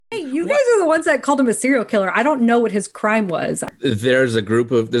You guys are the ones that called him a serial killer. I don't know what his crime was. There's a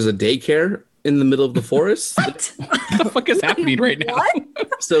daycare in the middle of the forest. What? What the fuck is happening right now?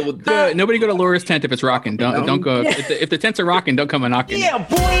 What? So Nobody go to Laura's tent if it's rocking. Don't go. Yeah. If the tents are rocking, don't come a knocking. Yeah,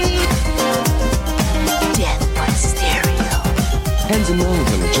 boy! Death by stereo. Tens of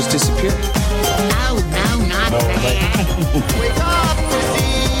millions of them just disappeared. Oh, no, not that. Wake up,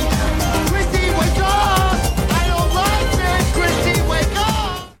 Chrissy! Chrissy, wake up! I don't like this! Chrissy, wake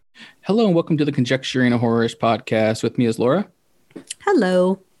up! Hello and welcome to the Conjecturing a Horrors podcast. With me is Laura.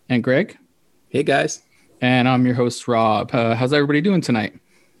 Hello. And Greg. hey guys, And I'm your host, Rob. How's everybody doing tonight?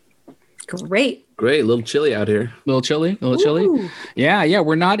 Great. great, a little chilly out here. A little chilly? Ooh. Yeah.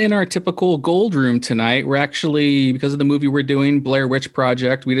 We're not in our typical gold room tonight. We're actually, because of the movie we're doing, Blair Witch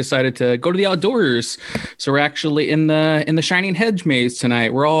Project, we decided to go to the outdoors. So we're actually in the Shining Hedge maze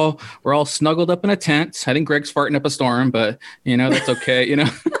tonight. We're all snuggled up in a tent. I think Greg's farting up a storm, but that's okay.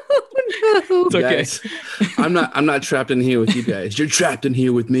 It's okay. Guys, I'm not trapped in here with you guys. You're trapped in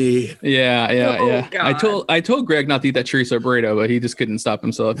here with me. Yeah. Oh, God. I told Greg not to eat that chorizo burrito, but he just couldn't stop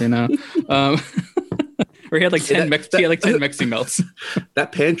himself, Or he had like 10 Mexi melts.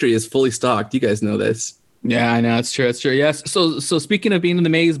 That pantry is fully stocked. You guys know this. Yeah, I know. It's true. Yes. So speaking of being in the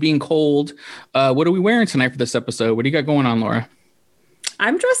maze, being cold, what are we wearing tonight for this episode? What do you got going on, Laura?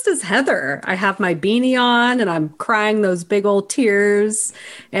 I'm dressed as Heather. I have my beanie on and I'm crying those big old tears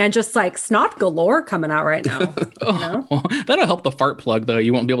and just like snot galore coming out right now. Well, that'll help the fart plug, though.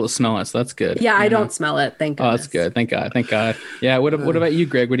 You won't be able to smell it, so that's good. Yeah, I don't smell it. Thank God. Oh, that's good. Thank God. Yeah, what about you,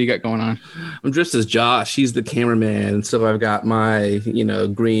 Greg? What do you got going on? I'm dressed as Josh. He's the cameraman. So I've got my,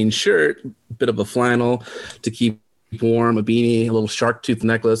 green shirt, bit of a flannel to keep warm, a beanie, a little shark tooth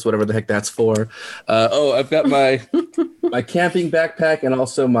necklace, whatever the heck that's for. I've got my my camping backpack and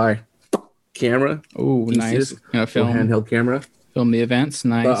also my camera. Oh, nice. Film handheld camera. Film the events.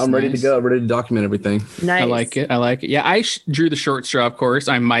 Nice. I'm ready to go. Ready to document everything. Nice. I like it. Yeah, I drew the short straw, of course.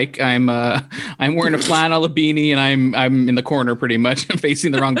 I'm Mike. I'm wearing a flannel, a beanie, and I'm in the corner pretty much. I'm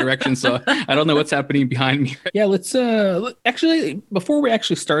facing the wrong direction, so I don't know what's happening behind me. Yeah, let's actually, before we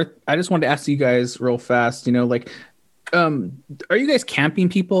actually start, I just wanted to ask you guys real fast, are you guys camping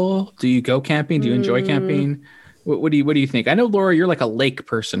people? Do you go camping? Do you enjoy camping? What do you think? I know, Laura, you're like a lake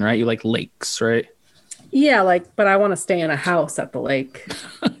person, right? You like lakes, right? Yeah, but I want to stay in a house at the lake.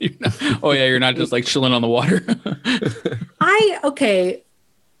 You're not just like chilling on the water. I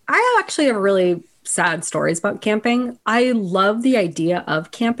actually have really sad stories about camping. I love the idea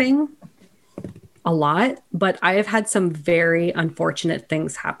of camping a lot, but I have had some very unfortunate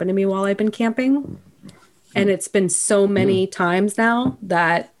things happen to me while I've been camping. And it's been so many times now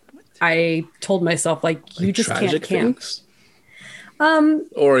that I told myself, you just can't camp. Things?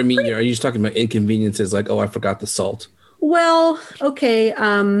 Or are you just talking about inconveniences like, I forgot the salt? Well, okay.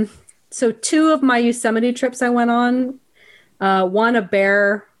 So 2 of my Yosemite trips I went on, one, a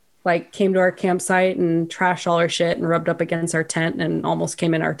bear came to our campsite and trashed all our shit and rubbed up against our tent and almost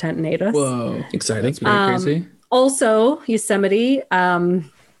came in our tent and ate us. Whoa. Exciting. That's pretty crazy. Also, Yosemite,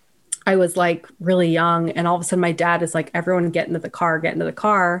 I was really young, and all of a sudden my dad is like, everyone get into the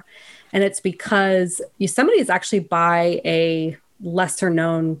car. And it's because Yosemite is actually by a lesser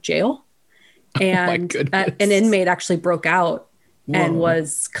known jail. And an inmate actually broke out and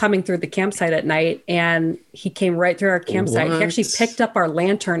was coming through the campsite at night, and he came right through our campsite. What? He actually picked up our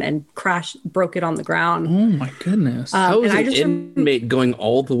lantern and broke it on the ground. Oh my goodness. How was an inmate going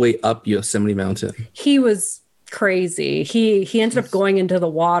all the way up Yosemite Mountain? He was crazy. He ended up going into the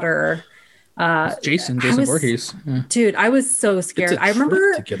water. Jason Voorhees. Yeah. Dude, I was so scared. I remember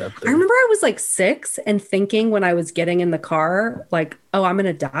I was 6 and thinking when I was getting in the car, I'm going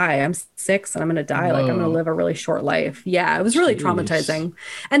to die. I'm 6 and I'm going to die. I'm going to live a really short life. Yeah, it was really traumatizing.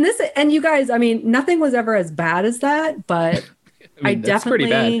 And you guys, nothing was ever as bad as that, but I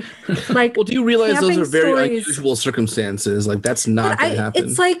definitely pretty bad. Well, do you realize those are very unusual circumstances? That's not going to happen.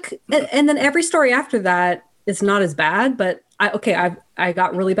 It's and then every story after that is not as bad, but I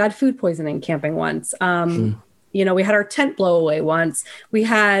got really bad food poisoning camping once. We had our tent blow away once. We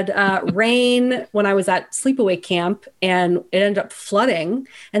had rain when I was at sleepaway camp, and it ended up flooding,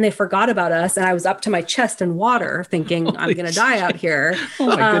 and they forgot about us. And I was up to my chest in water, thinking I'm going to die out here. Oh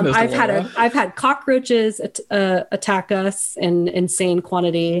my goodness, I've had cockroaches attack us in insane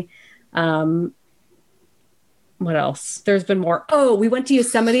quantity. What else? There's been more. We went to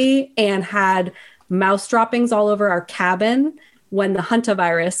Yosemite and had mouse droppings all over our cabin when the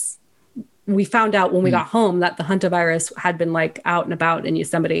hantavirus, we found out when we got home that the hantavirus had been out and about in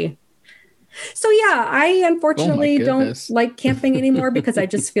Yosemite. So yeah, I unfortunately don't like camping anymore because I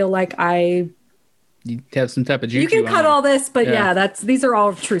just feel like I you have some type of juju. You can cut all this, but Yeah. these are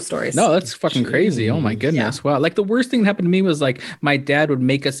all true stories. No, that's fucking crazy. Oh my goodness. Wow. Like the worst thing that happened to me was like my dad would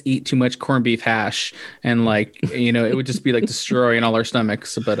make us eat too much corned beef hash and like, it would just be like destroying all our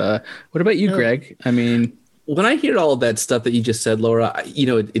stomachs. But what about you, Greg? I mean, when I hear all of that stuff that you just said, Laura,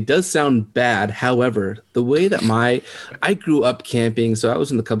 it does sound bad. However, the way that I grew up camping, so I was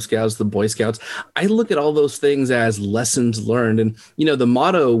in the Cub Scouts, the Boy Scouts. I look at all those things as lessons learned. And, the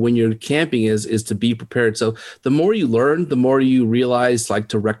motto when you're camping is to be prepared. So the more you learn, the more you realize like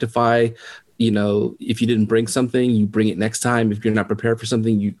to rectify. If you didn't bring something, you bring it next time. If you're not prepared for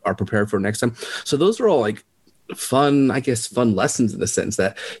something, you are prepared for next time. So those are all like fun lessons in the sense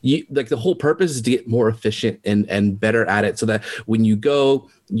that the whole purpose is to get more efficient and better at it so that when you go,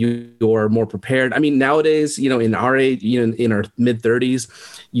 you're more prepared. I mean, nowadays, in our age, in our mid 30s,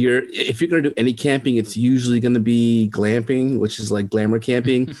 if you're going to do any camping, it's usually going to be glamping, which is like glamour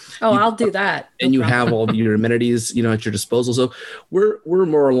camping. I'll do that. And you have all of your amenities, at your disposal. So we're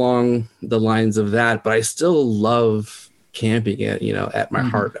more along the lines of that, but I still love camping at my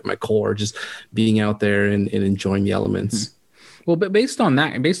heart, at my core, just being out there and enjoying the elements. Well, but based on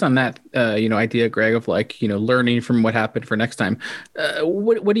that idea, Greg, of like, learning from what happened for next time,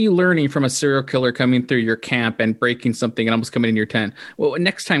 what are you learning from a serial killer coming through your camp and breaking something and almost coming in your tent? Well,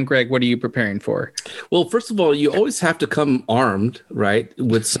 next time, Greg, what are you preparing for? Well, first of all, you always have to come armed, right,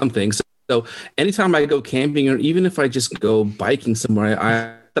 with something. So anytime I go camping, or even if I just go biking somewhere,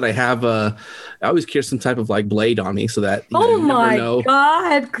 I always carry some type of like blade on me so that you never know.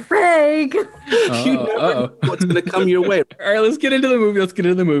 God, Greg. You never know what's going to come your way. All right, let's get into the movie. Let's get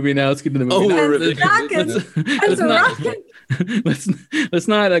into the movie now. Let's not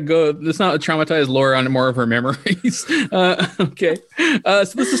traumatize Laura on more of her memories. Okay. So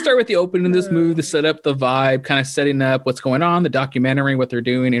let's just start with the opening of this movie, the setup, the vibe, kind of setting up what's going on, the documentary, what they're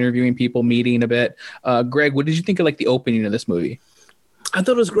doing, interviewing people, meeting a bit. Greg, what did you think of like the opening of this movie? I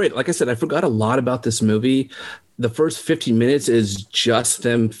thought it was great. Like I said, I forgot a lot about this movie. The first 15 minutes is just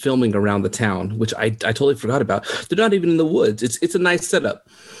them filming around the town, which I totally forgot about. They're not even in the woods. It's a nice setup.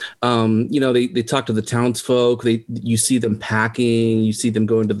 They talk to the townsfolk. You see them packing. You see them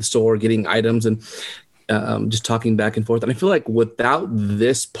going to the store, getting items, and just talking back and forth. And I feel like without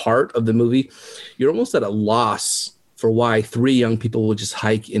this part of the movie, you're almost at a loss for why three young people would just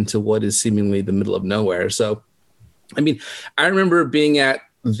hike into what is seemingly the middle of nowhere. So, I mean, I remember being at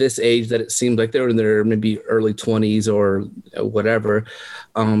this age that it seemed like they were in their maybe early 20s or whatever,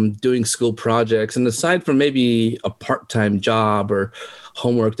 doing school projects. And aside from maybe a part-time job or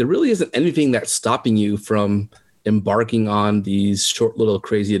homework, there really isn't anything that's stopping you from embarking on these short little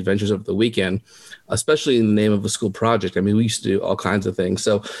crazy adventures over the weekend, especially in the name of a school project. I mean, we used to do all kinds of things.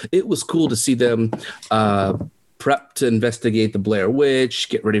 So it was cool to see them prep to investigate the Blair Witch,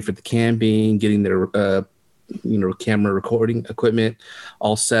 get ready for the camping, getting their camera recording equipment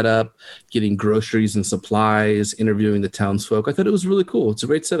all set up, getting groceries and supplies, interviewing the townsfolk. I thought it was really cool. It's a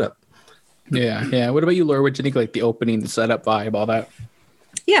great setup. Yeah. What about you, Laura? What do you think, like the opening, the setup, vibe, all that?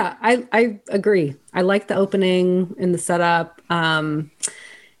 Yeah, I agree. I like the opening and the setup.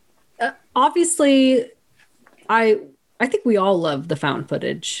 Obviously, I think we all love the found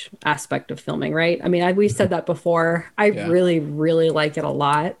footage aspect of filming, right? I mean, we've said that before. I really, really like it a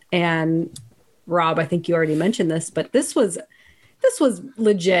lot. And Rob, I think you already mentioned this, but this was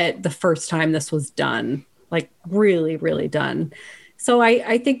legit the first time this was done, like really, really done. So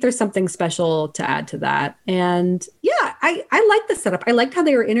I think there's something special to add to that. And yeah, I like the setup. I liked how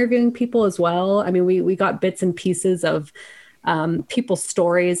they were interviewing people as well. I mean, we got bits and pieces of people's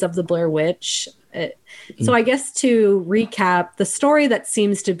stories of the Blair Witch. So I guess to recap, the story that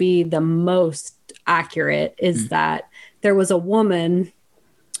seems to be the most accurate is that there was a woman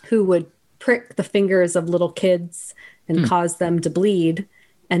who would prick the fingers of little kids and cause them to bleed.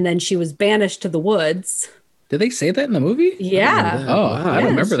 And then she was banished to the woods. Did they say that in the movie? Yeah. I don't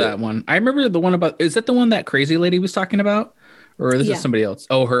remember that one. I remember the one about, is that the one that crazy lady was talking about? Or is it somebody else?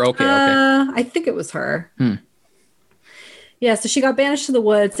 Oh, her. Okay. I think it was her. Yeah. So she got banished to the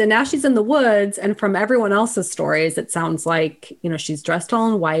woods and now she's in the woods. And from everyone else's stories, it sounds like, she's dressed all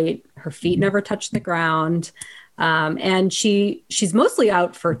in white. Her feet never touch the ground. And she's mostly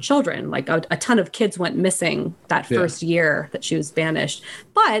out for children. Like a ton of kids went missing that first year that she was banished.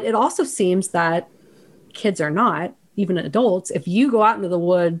 But it also seems that kids are not, even adults. If you go out into the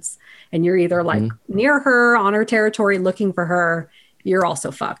woods and you're either like near her, on her territory, looking for her, you're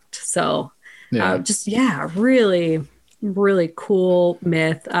also fucked. So really, really cool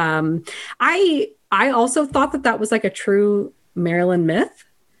myth. I also thought that was like a true Maryland myth.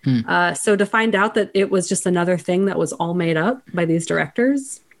 So to find out that it was just another thing that was all made up by these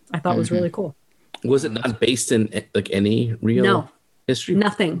directors, I thought was really cool. Was it not based in like any real No. history?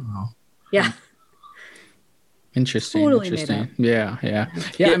 Nothing. Yeah. Interesting. Totally made Interesting. up.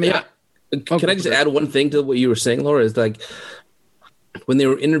 Yeah. I mean, can I just add one thing to what you were saying, Laura? Is like when they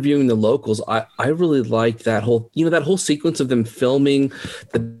were interviewing the locals, I really liked that whole sequence of them filming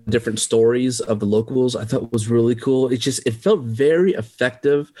the different stories of the locals. I thought was really cool. It felt very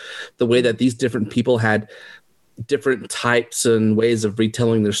effective, the way that these different people had different types and ways of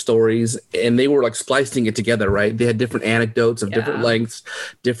retelling their stories, and they were like splicing it together, right? They had different anecdotes of different lengths,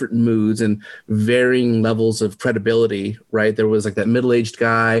 different moods, and varying levels of credibility, right? There was like that middle-aged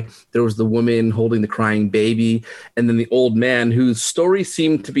guy, there was the woman holding the crying baby, and then the old man whose story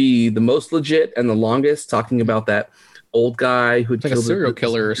seemed to be the most legit and the longest, talking about that old guy who like a serial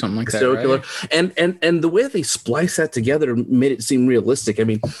killer or something like that. Serial Right? killer, and the way they splice that together made it seem realistic. I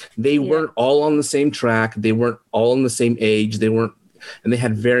mean, they weren't all on the same track. They weren't all in the same age. They weren't, and they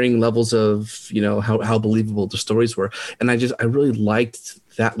had varying levels of how believable the stories were. And I really liked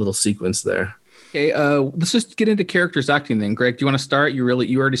that little sequence there. Okay, let's just get into characters acting then. Greg, do you want to start? You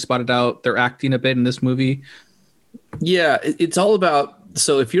already spotted out their acting a bit in this movie. Yeah, it's all about.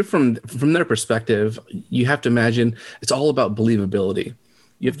 So if you're from their perspective, you have to imagine it's all about believability.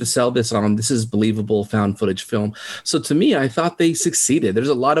 You have to sell this on this is believable found footage film. So to me, I thought they succeeded. There's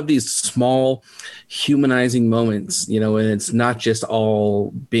a lot of these small humanizing moments, and it's not just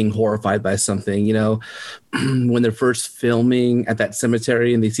all being horrified by something, when they're first filming at that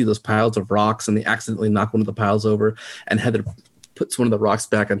cemetery and they see those piles of rocks and they accidentally knock one of the piles over, and Heather puts one of the rocks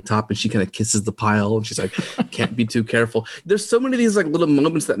back on top and she kind of kisses the pile and she's like, can't be too careful. There's so many of these like little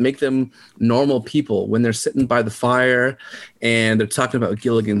moments that make them normal people when they're sitting by the fire and they're talking about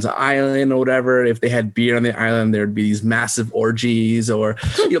Gilligan's Island or whatever. If they had beer on the island, there'd be these massive orgies, or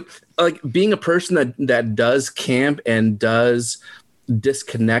like being a person that does camp and does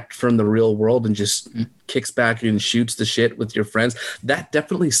disconnect from the real world and just kicks back and shoots the shit with your friends. That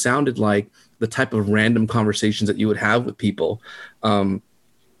definitely sounded like the type of random conversations that you would have with people. And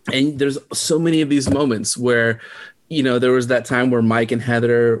there's so many of these moments where, there was that time where Mike and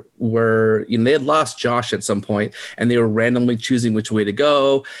Heather were, they had lost Josh at some point and they were randomly choosing which way to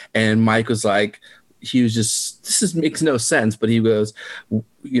go. And Mike was like, makes no sense. But he goes,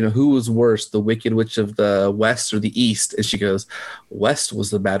 who was worse, the Wicked Witch of the West or the East? And she goes, West was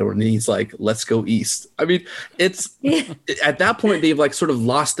the bad one. And he's like, let's go East. I mean, it's at that point they've like sort of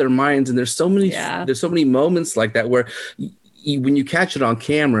lost their minds. And there's so many moments like that where when you catch it on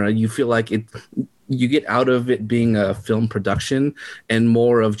camera, you feel like you get out of it being a film production and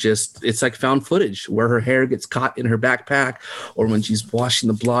more of just, it's like found footage where her hair gets caught in her backpack, or when she's washing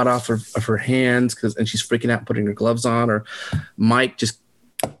the blood off of her hands and she's freaking out putting her gloves on, or Mike just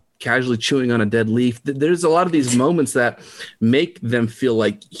casually chewing on a dead leaf. There's a lot of these moments that make them feel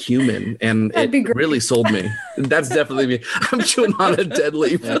like human, and it really sold me. That's definitely me. I'm chewing on a dead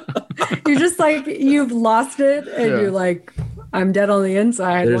leaf. You're just like, you've lost it and you're like, I'm dead on the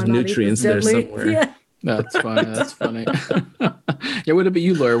inside. There's nutrients there somewhere. Yeah. That's funny. That's funny. Yeah, what about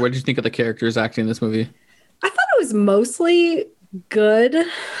you, Laura? What did you think of the characters acting in this movie? I thought it was mostly good.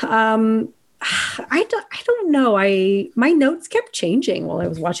 I don't know. My notes kept changing while I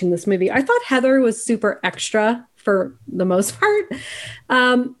was watching this movie. I thought Heather was super extra for the most part.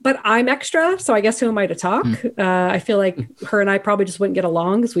 But I'm extra, so I guess who am I to talk? I feel like her and I probably just wouldn't get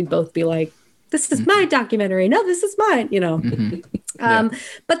along because we'd both be like, this is my documentary. No, this is mine,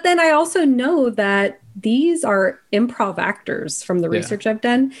 But then I also know that these are improv actors from the research I've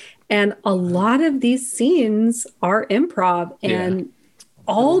done. And a lot of these scenes are improv. And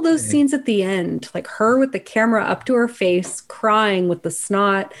all those scenes at the end, like her with the camera up to her face, crying with the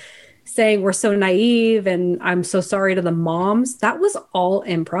snot, saying we're so naive and I'm so sorry to the moms, that was all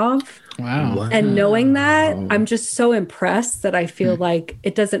improv. Wow. And knowing that, I'm just so impressed that I feel like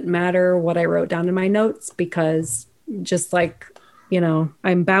it doesn't matter what I wrote down in my notes, because just like,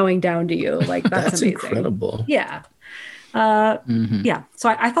 I'm bowing down to you. Like, that's amazing. Incredible. Yeah. Yeah. So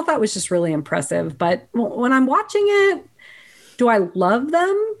I thought that was just really impressive. But when I'm watching it, do I love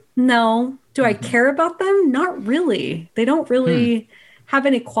them? No. Do I care about them? Not really. They don't really have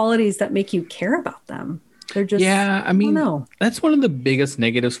any qualities that make you care about them. They're just, I mean, that's one of the biggest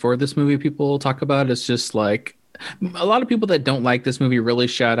negatives for this movie people talk about. It's just like, a lot of people that don't like this movie really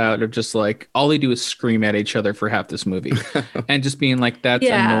shout out of just like, all they do is scream at each other for half this movie and just being like, that's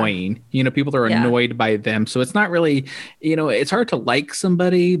annoying. People are annoyed by them. So it's not really, it's hard to like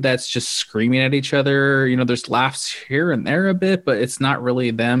somebody that's just screaming at each other. There's laughs here and there a bit, but it's not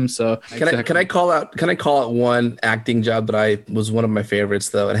really them. So can I call out one acting job that was one of my favorites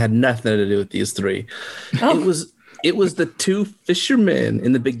though? It had nothing to do with these three. It was It was the two fishermen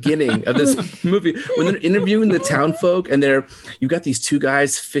in the beginning of this movie when they're interviewing the town folk, and you got these two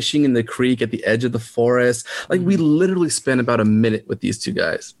guys fishing in the creek at the edge of the forest. Like we literally spent about a minute with these two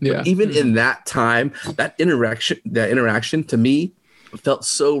guys. Yeah. But even in that time, that interaction to me felt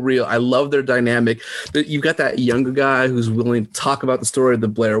so real. I love their dynamic. That you got that younger guy who's willing to talk about the story of the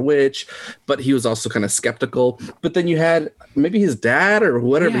Blair Witch, but he was also kind of skeptical. But then you had maybe his dad or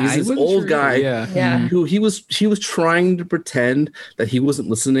whatever. Yeah, he's this old guy Yeah. who he was trying to pretend that he wasn't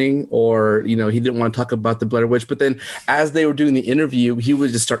listening, or he didn't want to talk about the Blair Witch. But then as they were doing the interview, he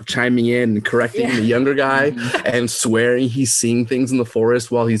would just start chiming in and correcting the younger guy and swearing he's seeing things in the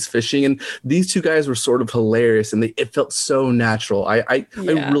forest while he's fishing. And these two guys were sort of hilarious, and it felt so natural. I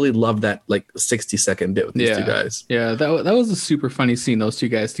really loved that 60-second bit with these two guys. Yeah, that was a super funny scene, those two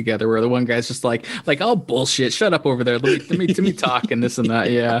guys together, where the one guy's just like, oh bullshit, shut up over there. Let me talk and this and that.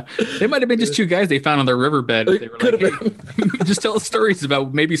 Yeah. They might have been just two guys they found on their riverbed. They were like, hey, just tell us stories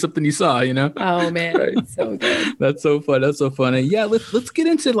about maybe something you saw, Oh man, right. So good. That's so fun. That's so funny. Yeah, let's get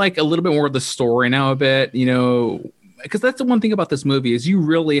into a little bit more of the story now a bit, because that's the one thing about this movie is you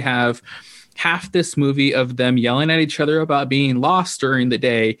really have half this movie of them yelling at each other about being lost during the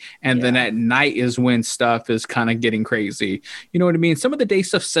day, and then at night is when stuff is kind of getting crazy. You know what I mean? Some of the day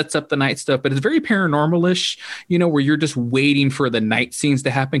stuff sets up the night stuff, but it's very paranormal-ish, where you're just waiting for the night scenes to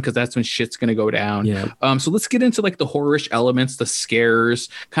happen because that's when shit's going to go down. Yeah. So let's get into the horror-ish elements, the scares,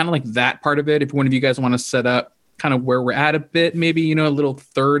 kind of that part of it. If one of you guys want to set up kind of where we're at a bit, maybe, a little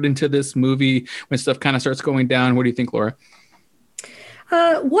third into this movie when stuff kind of starts going down. What do you think, Laura?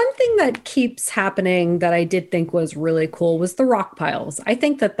 One thing that keeps happening that I did think was really cool was the rock piles. I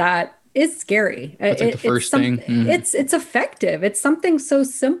think that is scary. That's the first thing. Mm-hmm. It's effective. It's something so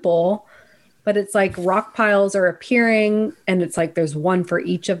simple, but it's like rock piles are appearing, and it's like there's one for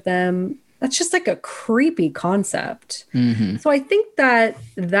each of them. That's just a creepy concept. Mm-hmm. So I think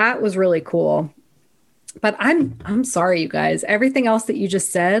that was really cool. But I'm sorry, you guys. Everything else that you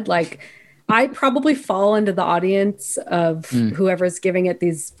just said, I'd probably fall into the audience of whoever's giving it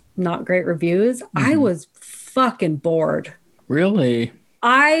these not great reviews. I was fucking bored. Really?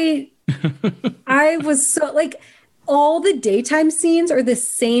 I was so all the daytime scenes are the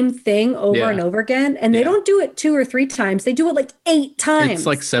same thing over and over again. And they don't do it 2 or 3 times. They do it 8 times.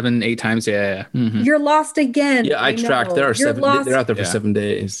 It's 7, 8 times. Yeah. Mm-hmm. You're lost again. Yeah, I tracked. There are 7. They're out there for 7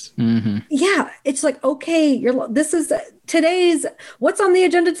 days. Mm-hmm. Yeah. It's okay. This is today's, what's on the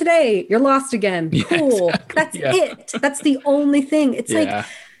agenda today? You're lost again. Cool. Exactly. That's it. That's the only thing. It's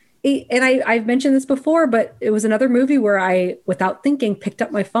and I've mentioned this before, but it was another movie where I, without thinking, picked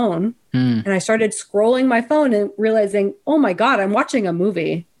up my phone and I started scrolling my phone and realizing, oh my God, I'm watching a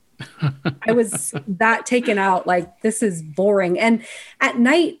movie. I was that taken out. This is boring. And at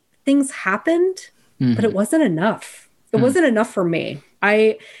night, things happened, but it wasn't enough. It wasn't enough for me.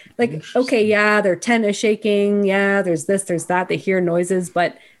 Okay, yeah, their tent is shaking. Yeah, there's this, there's that. They hear noises,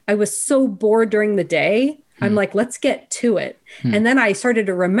 but I was so bored during the day. I'm let's get to it. And then I started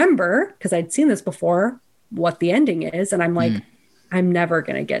to remember, because I'd seen this before, what the ending is. And I'm I'm never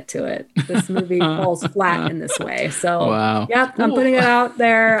going to get to it. This movie falls flat in this way. So, yep, I'm putting it out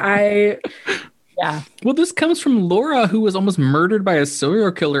there. Yeah. Well, this comes from Laura, who was almost murdered by a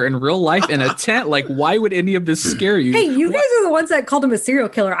serial killer in real life in a tent. Why would any of this scare you? Hey, you guys are the ones that called him a serial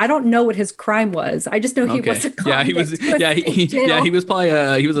killer. I don't know what his crime was. I just know he was a he was. He was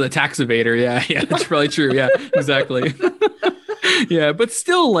probably he was a tax evader. Yeah, that's probably true. Yeah, exactly. Yeah, but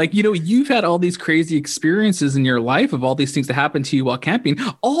still, you've had all these crazy experiences in your life of all these things that happen to you while camping,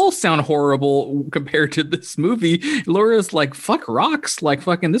 all sound horrible compared to this movie. Laura's fuck rocks,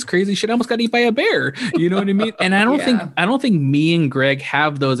 fucking this crazy shit. I almost got eaten by a bear. You know what I mean? And I don't think me and Greg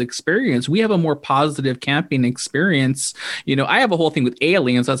have those experiences. We have a more positive camping experience. I have a whole thing with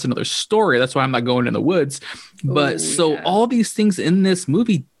aliens. That's another story. That's why I'm not going in the woods. But all these things in this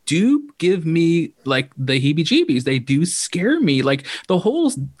movie do give me the heebie-jeebies. They do scare me. The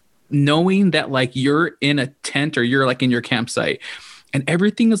whole knowing that you're in a tent or you're in your campsite and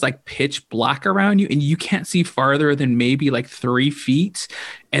everything is pitch black around you and you can't see farther than maybe 3 feet,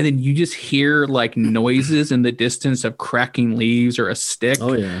 and then you just hear noises in the distance of cracking leaves or a stick.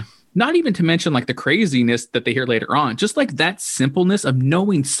 Oh yeah. Not even to mention the craziness that they hear later on. Just that simpleness of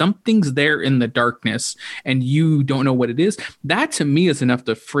knowing something's there in the darkness and you don't know what it is. That to me is enough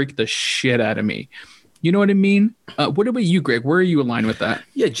to freak the shit out of me. You know what I mean? What about you, Greg? Where are you aligned with that?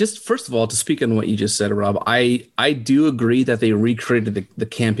 Yeah, just first of all, to speak on what you just said, Rob, I do agree that they recreated the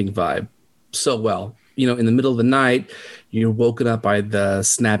camping vibe so well. In the middle of the night, you're woken up by the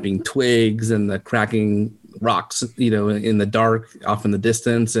snapping twigs and the cracking rocks, in the dark, off in the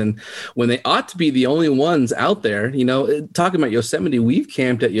distance. And when they ought to be the only ones out there, talking about Yosemite, we've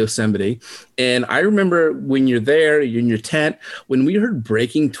camped at Yosemite. And I remember when you're there, you're in your tent, when we heard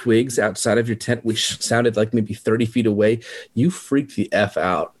breaking twigs outside of your tent, which sounded like maybe 30 feet away, you freaked the F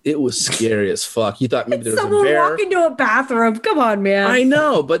out. It was scary as fuck. You thought maybe there was someone a bear. walk into a bathroom. Come on, man. I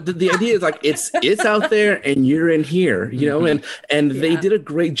know, but the idea is like it's out there and you're in here, and they did a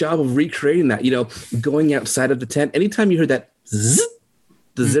great job of recreating that, going outside of the tent. Anytime you heard that zzz,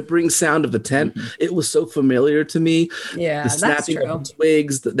 the zippering sound of the tent, it was so familiar to me. Yeah, the snapping of the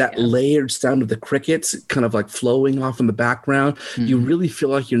twigs, that layered sound of the crickets kind of like flowing off in the background. You really feel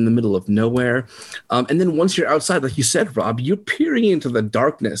like you're in the middle of nowhere. And then once you're outside, like you said, Rob, you're peering into the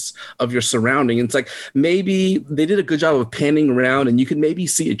darkness of your surrounding. It's like maybe they did a good job of panning around and you could maybe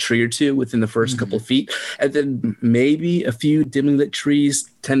see a tree or two within the first couple of feet. And then maybe a few dimly lit trees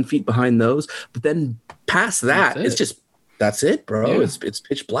 10 feet behind those. But then past that, it's just that's it, bro. Yeah. It's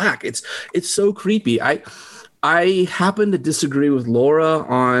pitch black. It's so creepy. I happen to disagree with Laura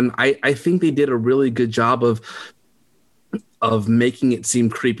on. I think they did a really good job of making it seem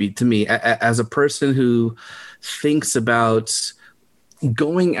creepy to me as a person who thinks about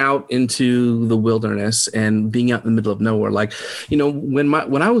going out into the wilderness and being out in the middle of nowhere. Like,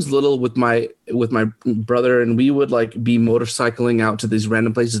 when I was little with my brother and we would like be motorcycling out to these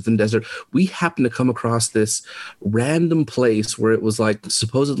random places in the desert, we happened to come across this random place where it was like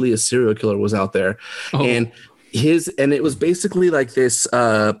supposedly a serial killer was out there. And it was basically like this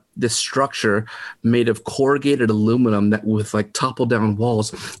structure made of corrugated aluminum that with like topple down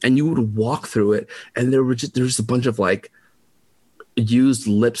walls, and you would walk through it and there was just a bunch of like used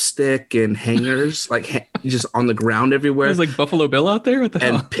lipstick and hangers like just on the ground everywhere. There's like Buffalo Bill out there. What the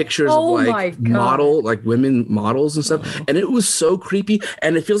hell? And pictures of like women models and stuff. And it was so creepy.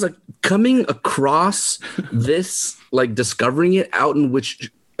 And it feels like coming across this, like discovering it out in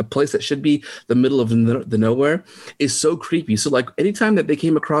which a place that should be the middle of the nowhere is so creepy. So like anytime that they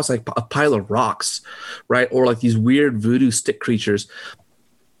came across like a pile of rocks, right, or like these weird voodoo stick creatures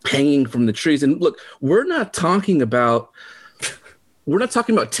hanging from the trees. And look, we're not talking about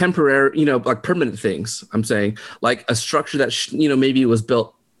temporary, like permanent things. I'm saying like a structure that, maybe it was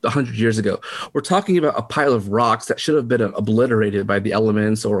built 100 years ago. We're talking about a pile of rocks that should have been obliterated by the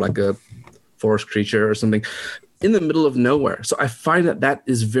elements or like a forest creature or something in the middle of nowhere. So I find that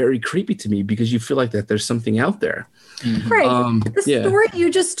is very creepy to me because you feel like that there's something out there. Right. The story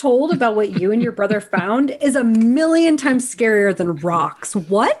you just told about what you and your brother found is a million times scarier than rocks.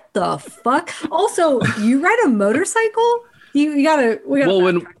 What the fuck? Also, you ride a motorcycle? We gotta. Well,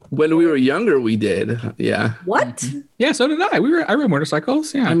 when we were younger, we did. Yeah. What? Yeah, so did I. I rode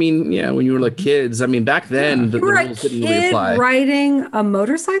motorcycles. Yeah. I mean, yeah, when you were like kids. I mean, back then the rules didn't really apply. Riding a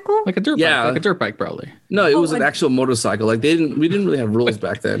motorcycle? Like a dirt bike. Like a dirt bike, probably. No, it was an actual motorcycle. Like we didn't really have rules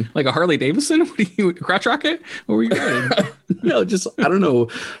back then. Like a Harley Davidson? What are you, crotch rocket? What were you riding? No, just I don't know.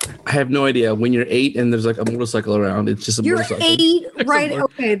 I have no idea. When you're 8 and there's like a motorcycle around, it's just a motorcycle. You're 8, right?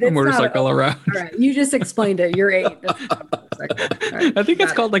 Okay, that's a motorcycle around. All right, you just explained it. You're 8. Right, I think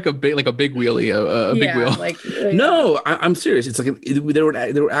it's called like a big wheelie, a big wheel. Like no, I'm serious. It's like there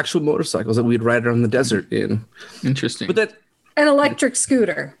were actual motorcycles that we'd ride around the desert in. Interesting. But that an electric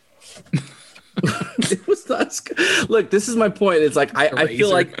scooter. It was not. Look, this is my point. It's like I feel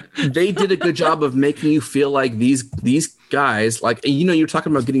like they did a good job of making you feel like these guys, like you're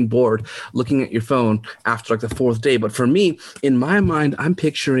talking about getting bored, looking at your phone after like the 4th day. But for me, in my mind, I'm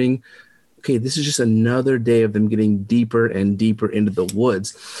picturing, okay, this is just another day of them getting deeper and deeper into the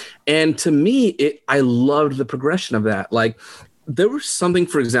woods. And to me, I loved the progression of that. Like there was something,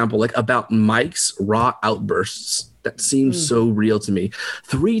 for example, like about Mike's raw outbursts that seems so real to me.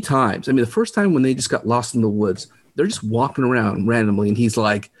 3 times. I mean, the first time when they just got lost in the woods, they're just walking around randomly. And he's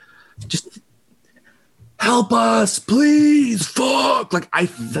like, just help us, please, fuck. Like I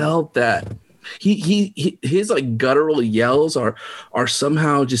felt that. His like guttural yells are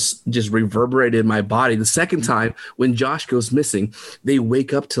somehow just reverberated in my body. The second time when Josh goes missing, they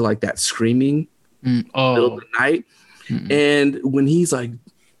wake up to like that screaming middle of the night. And when he's like,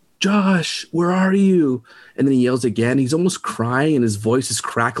 Josh, where are you? And then he yells again. He's almost crying and his voice is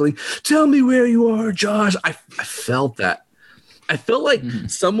crackling. Tell me where you are, Josh. I felt that. I felt like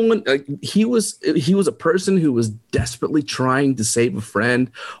someone, like he was a person who was desperately trying to save a friend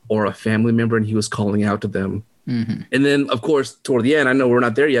or a family member, and he was calling out to them. And then, of course, toward the end, I know we're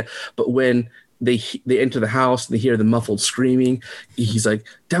not there yet, but when they enter the house and they hear the muffled screaming, he's like,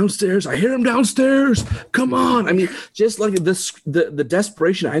 downstairs. I hear him downstairs. Come on. I mean, just like this, the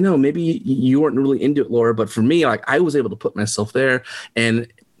desperation. I know maybe you weren't really into it, Laura, but for me, like I was able to put myself there, and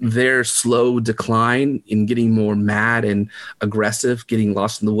their slow decline in getting more mad and aggressive, getting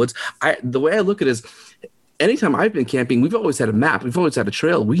lost in the woods. The way I look at it is, anytime I've been camping, we've always had a map. We've always had a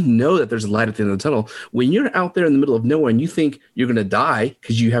trail. We know that there's a light at the end of the tunnel. When you're out there in the middle of nowhere and you think you're going to die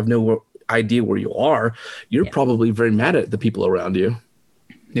because you have no idea where you are, you're probably very mad at the people around you.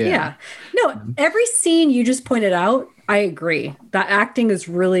 Yeah. No, every scene you just pointed out, I agree. That acting is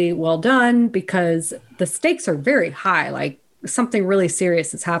really well done because the stakes are very high. Like something really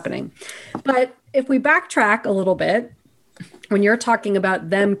serious is happening. But if we backtrack a little bit, when you're talking about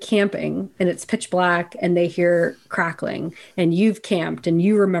them camping and it's pitch black and they hear crackling and you've camped and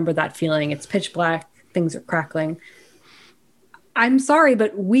you remember that feeling, it's pitch black, things are crackling. I'm sorry,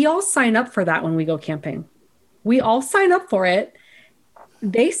 but we all sign up for that when we go camping. We all sign up for it.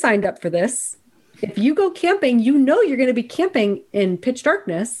 They signed up for this. If you go camping, you know you're going to be camping in pitch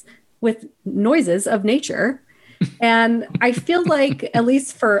darkness with noises of nature. And I feel like, at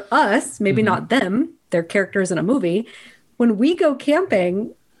least for us, maybe not them, they're characters in a movie, when we go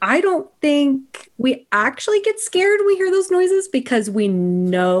camping, I don't think we actually get scared when we hear those noises because we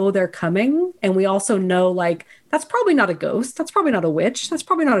know they're coming. And we also know, like, that's probably not a ghost. That's probably not a witch. That's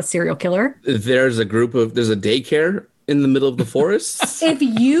probably not a serial killer. There's a daycare in the middle of the forest. If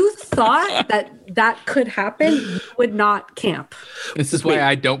you thought that could happen, you would not camp. This is why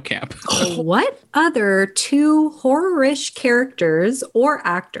I don't camp. What other two horror-ish characters or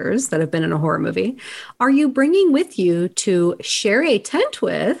actors that have been in a horror movie are you bringing with you to share a tent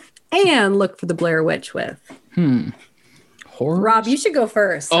with and look for the Blair Witch with? Horror? Rob, you should go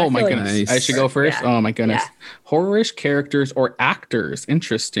first. Oh my goodness. Nice. I should go first? Yeah. Oh my goodness. Yeah. Horror-ish characters or actors.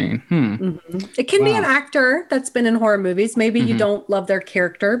 Interesting. It can be an actor that's been in horror movies. Maybe you don't love their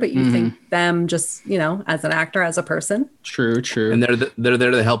character, but you think them just, as an actor, as a person. True. And they're there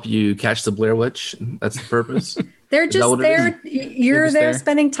to help you catch the Blair Witch. That's the purpose. They're just there. You're just there there.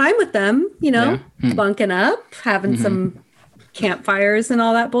 spending time with them, bunking up, having some campfires and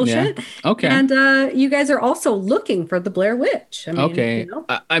all that bullshit. Yeah. Okay. And you guys are also looking for the Blair Witch. I mean, Okay.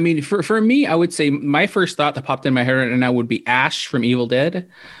 I mean, for me, I would say my first thought that popped in my head right now would be Ash from Evil Dead.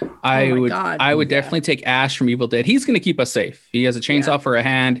 I would definitely take Ash from Evil Dead. He's going to keep us safe. He has a chainsaw for a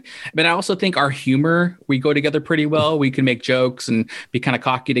hand. But I also think our humor, we go together pretty well. We can make jokes and be kind of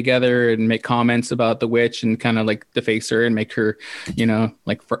cocky together and make comments about the witch and kind of like deface her and make her,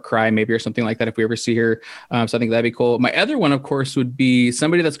 like cry maybe or something like that if we ever see her. So I think that'd be cool. My other one, of course, would be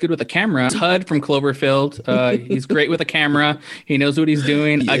somebody that's good with a camera. Hud from Cloverfield. He's great with a camera. He knows what he's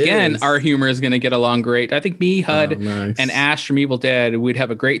doing. Again, our humor is going to get along great. I think me, Hud, and Ash from Evil Dead, we'd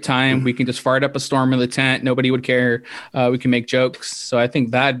have a great time. We can just fart up a storm in the tent. Nobody would care. We can make jokes. So I think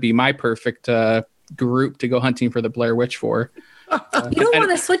that'd be my perfect group to go hunting for the Blair Witch for. You don't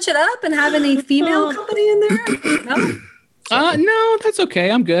want to switch it up and have any female company in there? No? No, that's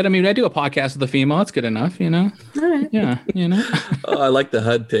okay. I'm good. I mean, I do a podcast with a female. That's good enough, All right. Yeah, Oh, I like the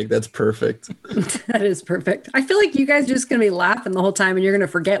HUD pick. That's perfect. That is perfect. I feel like you guys are just going to be laughing the whole time and you're going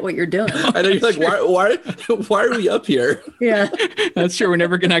to forget what you're doing. I know you're like, why are we up here? Yeah. That's true. We're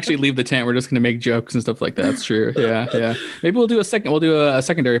never going to actually leave the tent. We're just going to make jokes and stuff like that. That's true. Yeah. Maybe we'll do a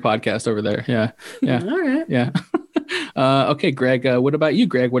secondary podcast over there. Yeah. All right. Yeah. Okay, Greg. What about you,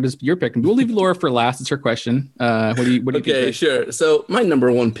 Greg? What is your pick? We'll leave Laura for last. It's her question. What do you Okay, think? sure. So my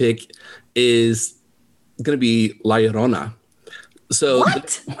number one pick is going to be La Llorona. So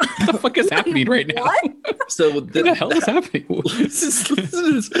What? What the fuck is happening right now? What? So What the hell is happening?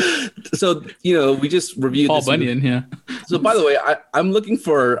 So we just reviewed Paul this Bunyan. movie. Yeah. So by the way, I'm looking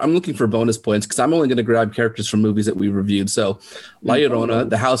for bonus points because I'm only going to grab characters from movies that we reviewed. So La Llorona,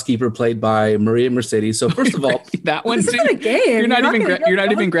 the housekeeper played by Maria Mercedes. So first of all, That one This too. isn't a game. You're not gonna even get you're not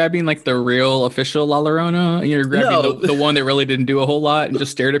that even grabbing like the real official La Llorona. You're grabbing No. the one that really didn't do a whole lot and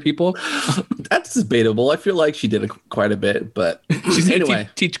just stared at people. that's debatable. I feel like she did quite a bit, but anyway.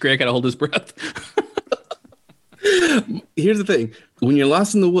 Teach Greg how to hold his breath. Here's the thing. When you're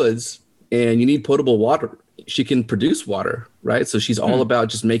lost in the woods and you need potable water, she can produce water, right? So she's all about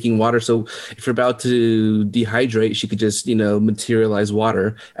just making water. So if you're about to dehydrate, she could just, materialize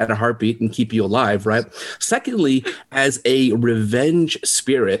water at a heartbeat and keep you alive, right? Secondly, as a revenge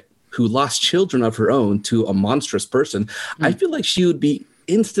spirit who lost children of her own to a monstrous person, I feel like she would be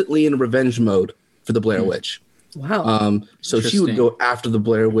instantly in revenge mode for the Blair Witch. Wow. So she would go after the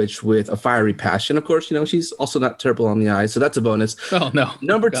Blair Witch with a fiery passion. Of course, she's also not terrible on the eyes, so that's a bonus. Oh no.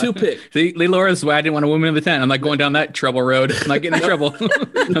 Number two pick. See, Laura, this is why I didn't want a woman in the tent. I'm not going down that trouble road. I'm not getting in trouble.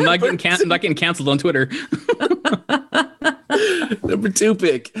 I'm not getting canceled on Twitter. Number 2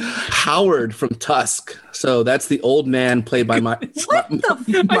 pick, Howard from Tusk. So that's the old man played by Michael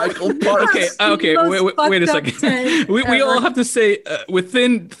Parks. Okay. Wait a second. We all have to say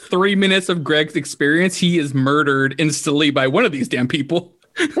within 3 minutes of Greg's experience, he is murdered instantly by one of these damn people.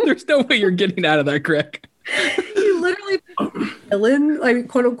 There's no way you're getting out of that, Greg. You literally villain, like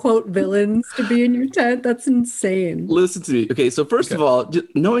quote unquote villains, to be in your tent. That's insane. Listen to me. Okay, so first of all, just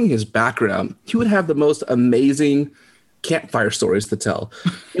knowing his background, he would have the most amazing campfire stories to tell.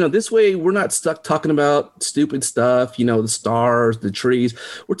 This way we're not stuck talking about stupid stuff, the stars, the trees.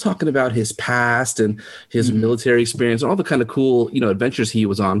 We're talking about his past and his military experience and all the kind of cool, adventures he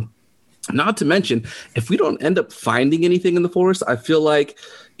was on. Not to mention, if we don't end up finding anything in the forest, I feel like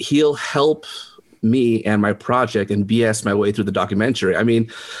he'll help me and my project and BS my way through the documentary. I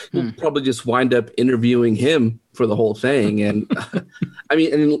mean, we'll probably just wind up interviewing him for the whole thing. And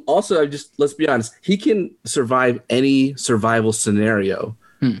and also let's be honest, he can survive any survival scenario.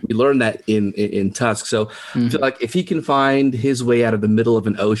 We learned that in Tusk. So I feel like if he can find his way out of the middle of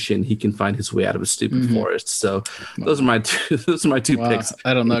an ocean, he can find his way out of a stupid forest. So those are my two picks.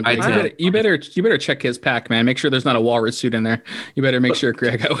 I don't know. Greg. You better check his pack, man. Make sure there's not a walrus suit in there. You better make sure,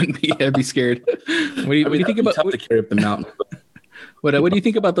 Greg. I'd be scared. What do you think about? Tough to carry up the mountain. What do you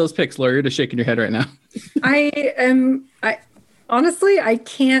think about those picks, Laura? You're just shaking your head right now. Honestly, I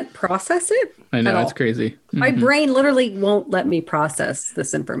can't process it. I know, it's crazy. My brain literally won't let me process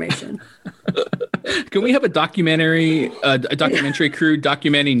this information. Can we have a documentary crew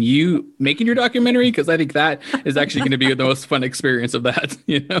documenting you making your documentary? Because I think that is actually going to be the most fun experience of that.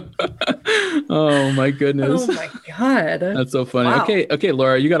 Oh my goodness. Oh my God. That's so funny. Wow. Okay,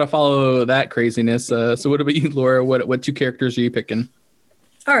 Laura, you got to follow that craziness. So what about you, Laura? What 2 characters are you picking?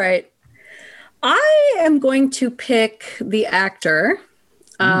 All right. I am going to pick the actor,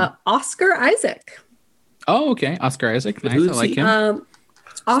 Oscar Isaac. Oh, okay. Oscar Isaac. Nice. I like him.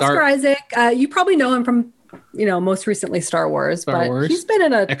 Oscar Isaac. You probably know him from, most recently Star Wars. He's been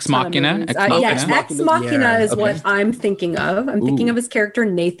in a Ex Machina. Yes, Ex Machina is what I'm thinking of. I'm thinking of his character,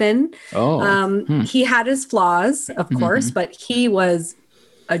 Nathan. He had his flaws, of course, but he was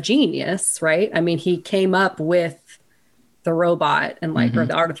a genius, right? I mean, he came up with the robot and or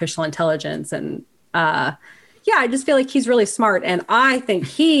the artificial intelligence. And I just feel like he's really smart. And I think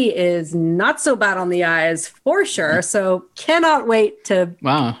he is not so bad on the eyes for sure. So cannot wait to.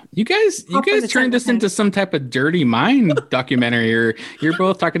 Wow. You guys turned this into some type of Dirty Mind documentary, or you're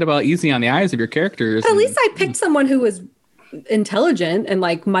both talking about easy on the eyes of your characters. At least I picked someone who was intelligent and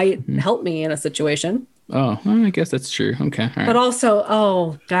might help me in a situation. Oh, well, I guess that's true. Okay. All right. But also,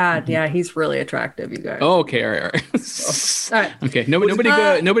 oh God, yeah, he's really attractive, you guys. Oh, okay, all right. All right. Okay,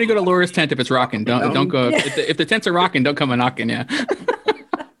 nobody go to Laura's tent if it's rocking. Don't go if the tents are rocking. Don't come a knocking. Yeah.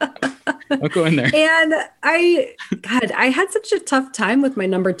 Don't go in there. And I had such a tough time with my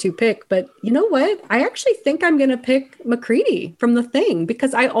number 2 pick, but you know what? I actually think I'm going to pick McCready from The Thing,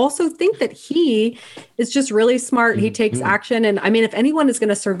 because I also think that he is just really smart. He takes action. And I mean, if anyone is going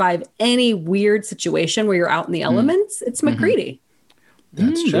to survive any weird situation where you're out in the elements, it's McCready.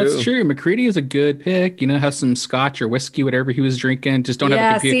 That's true. That's true. McCready is a good pick. Have some scotch or whiskey, whatever he was drinking. Just don't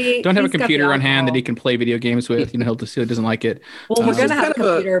have a computer. Don't have a computer on hand that he can play video games with. He doesn't like it. Well, we're gonna have a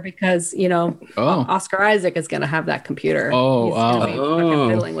computer because Oscar Isaac is gonna have that computer.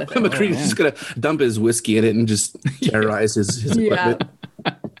 Fiddling with it. McCready's just gonna dump his whiskey in it and just terrorize his equipment.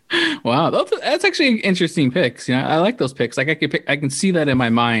 Wow, that's actually interesting picks. I like those picks. Like I can see that in my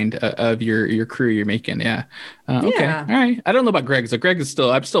mind of your crew you're making. Yeah. Okay. All right. I don't know about Greg's. So Greg is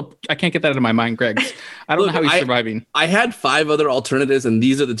I can't get that out of my mind. Greg's. I don't know how he's surviving. I had 5 other alternatives, and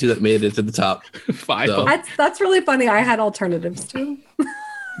these are the 2 that made it to the top. 5. So. That's really funny. I had alternatives too.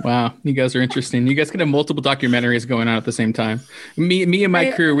 Wow, you guys are interesting. You guys can have multiple documentaries going on at the same time. Me and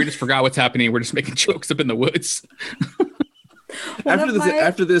my crew, we just forgot what's happening. We're just making jokes up in the woods.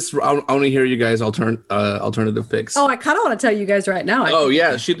 After this, I want to hear you guys alternative picks. Oh, I kind of want to tell you guys right now.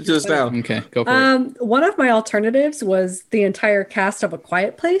 Shoot it to us now. Okay, go for it. One of my alternatives was the entire cast of A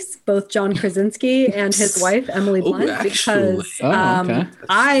Quiet Place, both John Krasinski and his wife Emily Blunt, because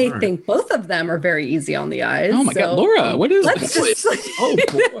I think both of them are very easy on the eyes. Oh my God, Laura, what is this? Oh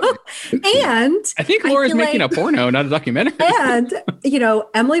boy! And I think Laura's making a porno, not a documentary. And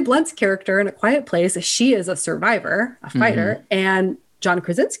Emily Blunt's character in A Quiet Place, she is a survivor, a fighter. And John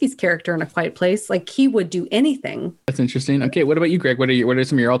Krasinski's character in A Quiet Place, he would do anything. That's interesting. Okay, what about you, Greg? What are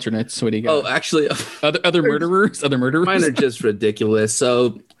some of your alternates? What do you got? Oh, actually, other murderers. Mine are just ridiculous.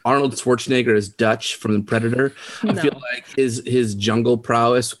 So Arnold Schwarzenegger is Dutch from The Predator. I feel like his jungle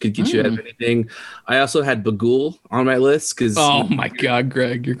prowess could get you out of anything. I also had Bagul on my list because. Oh my God,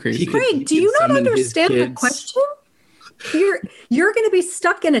 Greg, you're crazy. Greg, do you not understand the question? you're going to be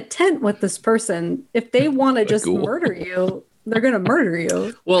stuck in a tent with this person. If they want to just Cool. murder you, they're going to murder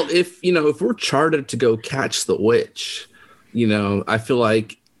you. Well, if we're chartered to go catch the witch, I feel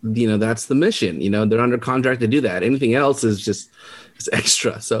like, that's the mission. They're under contract to do that. Anything else is just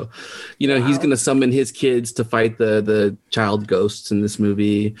extra. So, he's going to summon his kids to fight the child ghosts in this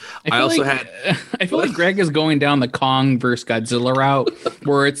movie. I feel like Greg is going down the Kong versus Godzilla route,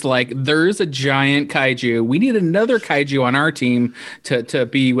 where it's like there's a giant kaiju. We need another kaiju on our team to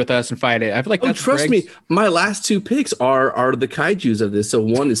be with us and fight it. I feel like that's trust me, my last two picks are the kaijus of this. So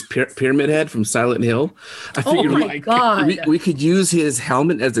one is Pyramid Head from Silent Hill. I Oh figured my God. we could use his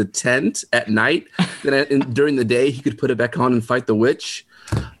helmet as a tent at night. Then during the day, he could put it back on and fight the witch.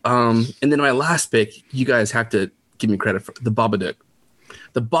 And then my last pick, you guys have to give me credit for the Babadook.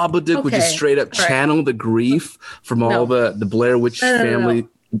 The Babadook would just Okay. straight up All right. channel the grief from all the Blair Witch No. family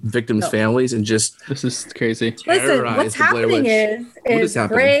victims' families and just This is crazy. Listen, terrorize what's the Blair happening Witch. What is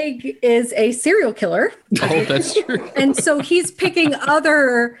happening? Greg is a serial killer. Oh, that's true. And so he's picking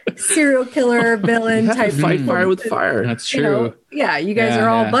other serial killer villain You have type to fight people. fire with fire. That's You true. know, yeah, you guys Yeah, are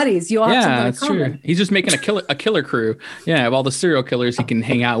all yeah. buddies. You all have Yeah, something in that's common. true. He's just making a killer crew. Yeah, of all the serial killers he can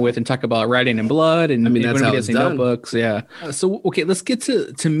hang out with and talk about writing in blood and that's when how he it's does done. notebooks. Yeah. So okay, let's get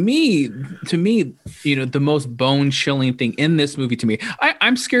to me. The most bone chilling thing in this movie to me.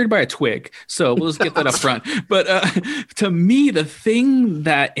 I'm scared by a twig, so let's get that up front. But to me, the thing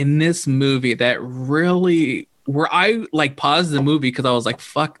that in this movie that really where I like paused the movie because I was like,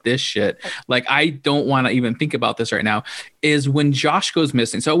 fuck this shit. Like, I don't want to even think about this right now, is when Josh goes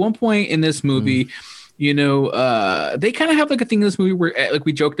missing. So at one point in this movie, they kind of have like a thing in this movie where, like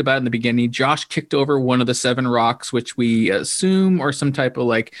we joked about in the beginning, Josh kicked over one of the 7 rocks, which we assume are some type of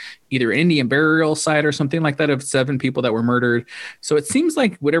like either Indian burial site or something like that of 7 people that were murdered. So it seems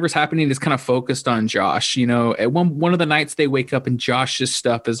like whatever's happening is kind of focused on Josh. At one of the nights they wake up and Josh's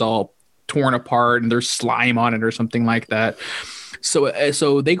stuff is all torn apart and there's slime on it or something like that.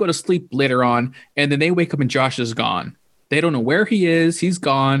 So they go to sleep later on and then they wake up and Josh is gone. They don't know where he is. He's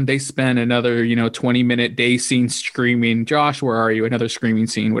gone. They spend another, 20-minute day scene screaming, Josh, where are you? Another screaming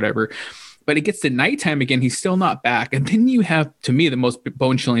scene, whatever. But it gets to nighttime again. He's still not back. And then you have, to me, the most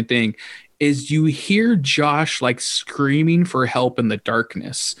bone chilling thing is you hear Josh like screaming for help in the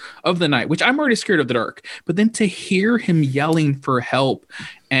darkness of the night, which I'm already scared of the dark. But then to hear him yelling for help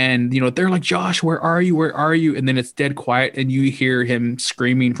and, they're like, Josh, where are you? Where are you? And then it's dead quiet and you hear him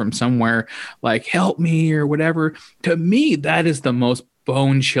screaming from somewhere like, help me or whatever. To me, that is the most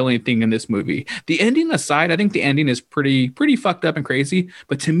bone chilling thing in this movie. The ending aside, I think the ending is pretty fucked up and crazy.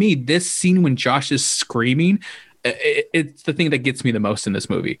 But to me, this scene when Josh is screaming, it's the thing that gets me the most in this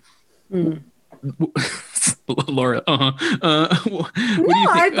movie. Laura, what do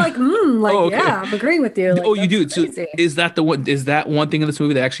you think? I'm like, Oh, okay. yeah, I'm agreeing with you. Like, Oh, you do. that's So crazy. is that the one? Is that one thing in this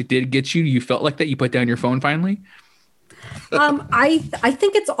movie that actually did get you? You felt like that? You put down your phone finally? I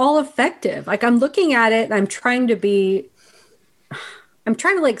think it's all effective. Like I'm looking at it and I'm trying to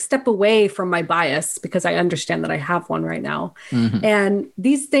like step away from my bias because I understand that I have one right now. Mm-hmm. And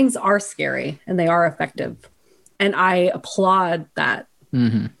these things are scary and they are effective. And I applaud that.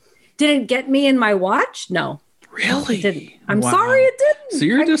 Mm-hmm. Did it get me in my watch? No. Really? It didn't. I'm Wow. sorry it didn't. So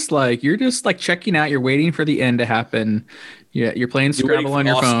you're just like checking out. You're waiting for the end to happen. Yeah, you're playing You're waiting Scrabble for on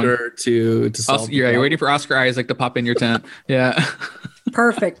your phone. Oscar to solve the You're problem. waiting for Oscar Isaac to pop in your tent. Yeah.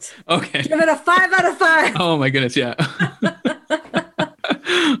 Perfect. Okay. Give it a 5 out of 5. Oh my goodness. Yeah.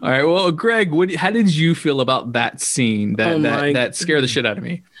 All right. Well, Greg, how did you feel about that scene that scared the shit out of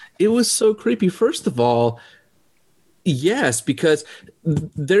me? It was so creepy. First of all, yes, because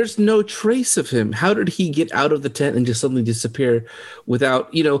there's no trace of him. How did he get out of the tent and just suddenly disappear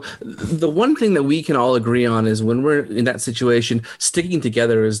without, the one thing that we can all agree on is when we're in that situation, sticking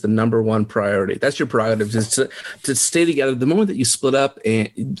together is the number one priority. That's your prerogative, is to stay together. The moment that you split up,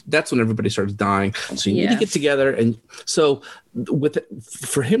 and that's when everybody starts dying. So you need to Yeah. get together. And so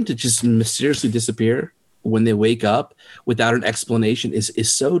for him to just mysteriously disappear when they wake up without an explanation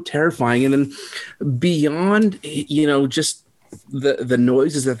is so terrifying. And then beyond, just the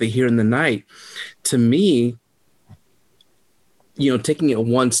noises that they hear in the night, to me, taking it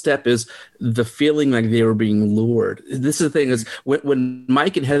one step is the feeling like they were being lured. This is the thing is when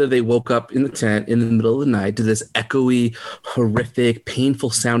Mike and Heather, they woke up in the tent in the middle of the night to this echoey, horrific,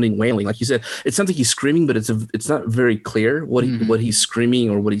 painful sounding wailing. Like you said, it sounds like he's screaming, but it's not very clear what he's screaming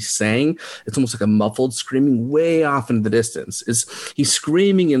or what he's saying. It's almost like a muffled screaming way off in the distance. He's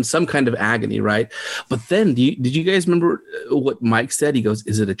screaming in some kind of agony, right? But then did you guys remember what Mike said? He goes,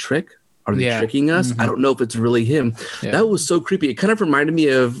 "Is it a trick? Are they Yeah. tricking us? I don't know if it's really him. Yeah. That was so creepy. It kind of reminded me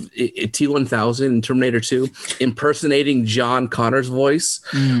of T-1000 in Terminator 2 impersonating John Connor's voice,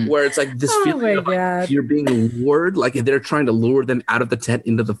 where it's like this feeling of like you're being lured, like they're trying to lure them out of the tent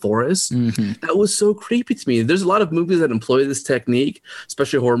into the forest. That was so creepy to me. There's a lot of movies that employ this technique,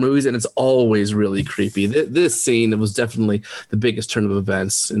 especially horror movies, and it's always really creepy. This scene was definitely the biggest turn of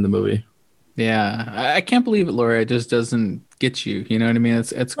events in the movie. Yeah, I can't believe it, Laura. It just doesn't get you. You know what I mean?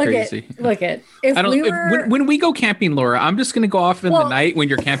 It's crazy. If I don't. we were... when we go camping, Laura, I'm just gonna go off in the night when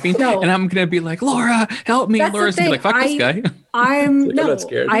you're camping, and I'm gonna be like, Laura, help me. That's Laura's gonna be like, fuck this guy. I'm not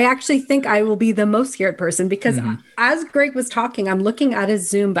scared. I actually think I will be the most scared person because as Greg was talking, I'm looking at his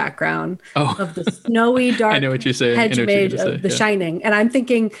Zoom background of the snowy, dark I know what you're saying. hedge made of The Shining, and I'm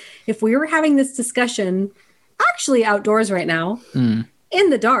thinking if we were having this discussion, actually outdoors right now. In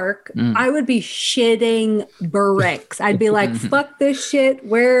the dark, I would be shitting bricks. I'd be like, fuck this shit.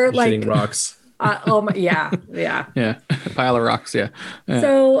 We're like Shitting rocks. Oh my, yeah. Yeah, a pile of rocks. Yeah.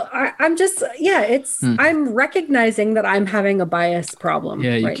 So I'm just, I'm recognizing that I'm having a bias problem.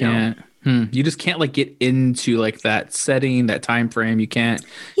 Yeah, you right can't. now. You just can't like get into like that setting, that time frame. You can't.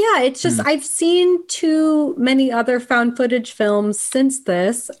 Yeah, it's just I've seen too many other found footage films since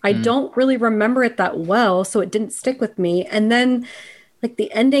this. I don't really remember it that well, so it didn't stick with me. And then like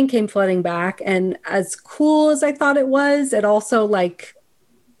the ending came flooding back, and as cool as I thought it was, it also like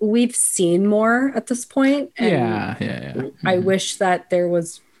we've seen more at this point. And Yeah. I wish that there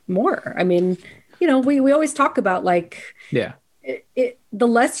was more. I mean, you know, we always talk about like the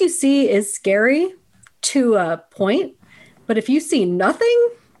less you see is scary to a point, but if you see nothing,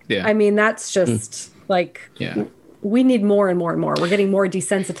 I mean, that's just like we need more and more and more. We're getting more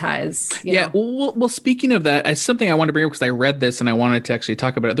desensitized. You know? Well, speaking of that, it's something I want to bring up because I read this and I wanted to actually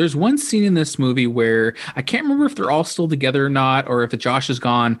talk about it. There's one scene in this movie where I can't remember if they're all still together or not, or if Josh is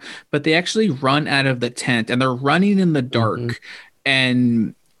gone, but they actually run out of the tent and they're running in the dark.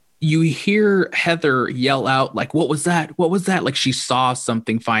 And you hear Heather yell out, like, what was that? What was that? Like she saw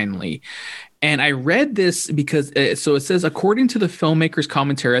something finally. And I read this because so it says, according to the filmmaker's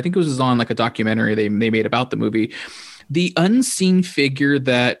commentary, I think it was on like a documentary they made about the movie. The unseen figure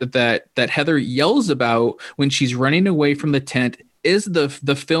that Heather yells about when she's running away from the tent is the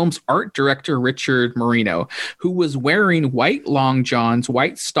film's art director, Richard Marino, who was wearing white long johns,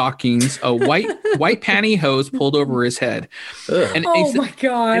 white stockings, a white pantyhose pulled over his head. And my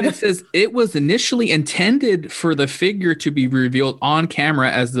God. And it says it was initially intended for the figure to be revealed on camera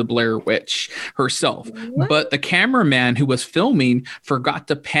as the Blair Witch herself. What? But the cameraman who was filming forgot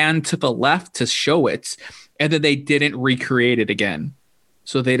to pan to the left to show it, and then they didn't recreate it again.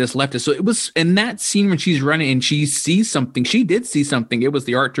 So they just left it. So it was in that scene when she's running and she sees something. She did see something. It was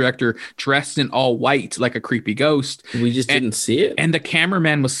the art director dressed in all white like a creepy ghost. We just didn't see it. And the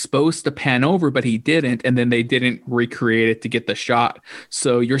cameraman was supposed to pan over, but he didn't. And then they didn't recreate it to get the shot.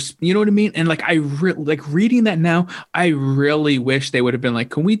 So you know what I mean? And like like reading that now, I really wish they would have been like,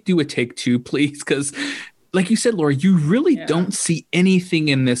 can we do a take two, please? Because like you said, Laura, you really don't see anything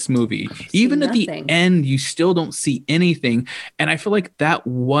in this movie. Even at the end, you still don't see anything. And I feel like that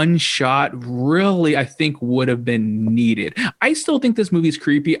one shot really, I think, would have been needed. I still think this movie's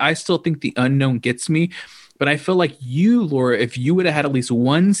creepy. I still think the unknown gets me. But I feel like you, Laura, if you would have had at least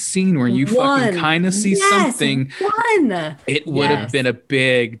one scene where you fucking kind of see something, it would have been a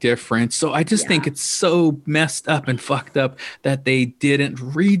big difference. So I just think it's so messed up and fucked up that they didn't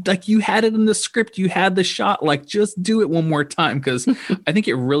read. Like you had it in the script, you had the shot. Like just do it one more time, because I think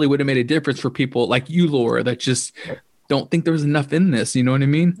it really would have made a difference for people like you, Laura, that just don't think there was enough in this. You know what I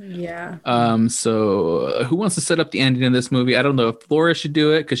mean? Yeah. So who wants to set up the ending in this movie? I don't know if Laura should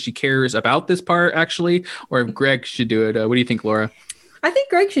do it because she cares about this part actually, or if Greg should do it. What do you think, Laura? I think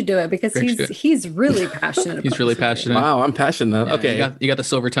Greg should do it because he's really passionate. He's really passionate. Wow, I'm passionate. Yeah, okay. You got the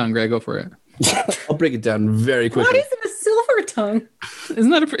silver tongue, Greg. Go for it. I'll break it down very quickly. Why is it a silver tongue?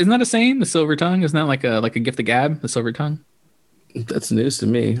 Isn't that a saying? The silver tongue? Isn't that like a gift of gab? The silver tongue? That's news to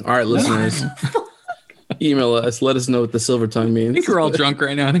me. All right, listeners. Email us. Let us know what the silver tongue means. I think we're all drunk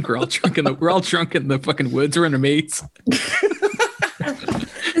right now. I think we're all drunk in the fucking woods. We're in a maze.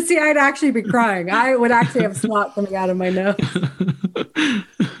 See, I'd actually be crying. I would actually have snot coming out of my nose.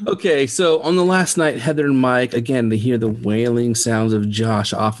 Okay, so on the last night, Heather and Mike, again, they hear the wailing sounds of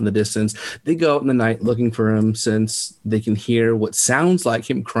Josh off in the distance. They go out in the night looking for him since they can hear what sounds like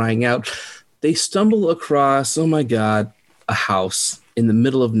him crying out. They stumble across, oh my God, a house in the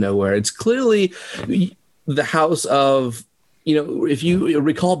middle of nowhere. It's clearly the house of, you know, if you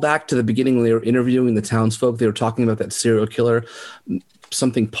recall back to the beginning when they were interviewing the townsfolk, they were talking about that serial killer,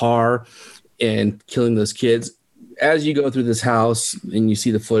 something Parr, and killing those kids. as you go through this house and you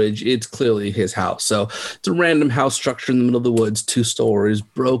see the footage, it's clearly his house. So it's a random house structure in the middle of the woods, 2 stories,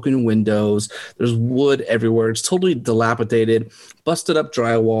 broken windows. There's wood everywhere. It's totally dilapidated, busted up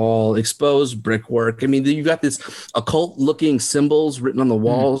drywall, exposed brickwork. I mean, you've got this occult looking symbols written on the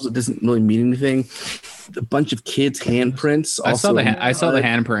walls. It doesn't really mean anything. A bunch of kids' handprints. I saw the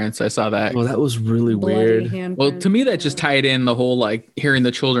handprints. I saw that. Oh, that was really weird. Well, to me, that just tied in the whole like hearing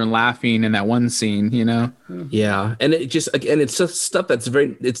the children laughing in that one scene, you know? Yeah. And it just, again, it's just stuff that's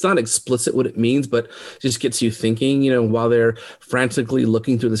it's not explicit what it means, but just gets you thinking, you know, while they're frantically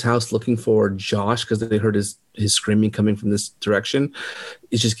looking through this house, looking for Josh because they heard his screaming coming from this direction.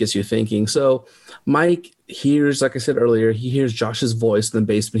 It just gets you thinking. So Mike hears, like I said earlier, he hears Josh's voice in the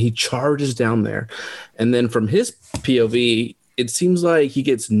basement. He charges down there. And then from his POV, it seems like he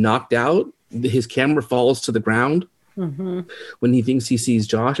gets knocked out. His camera falls to the ground when he thinks he sees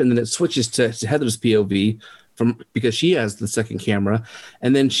Josh. And then it switches to Heather's POV because she has the second camera.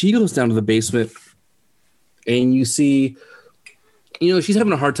 And then she goes down to the basement and you see, you know, she's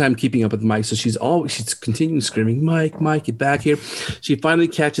having a hard time keeping up with Mike. So she's continuing screaming, Mike, get back here. She finally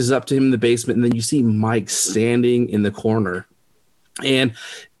catches up to him in the basement. And then you see Mike standing in the corner. And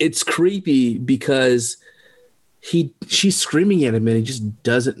it's creepy because she's screaming at him and he just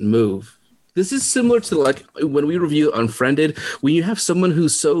doesn't move. This is similar to like when we review Unfriended, when you have someone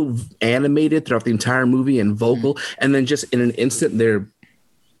who's so animated throughout the entire movie and vocal, and then just in an instant they're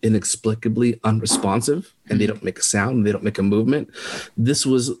inexplicably unresponsive and they don't make a sound, they don't make a movement. This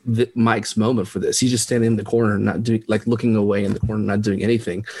was Mike's moment for this. He's just standing in the corner, not doing, like looking away in the corner, not doing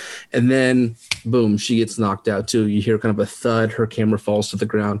anything. And then boom, she gets knocked out too. You hear kind of a thud, her camera falls to the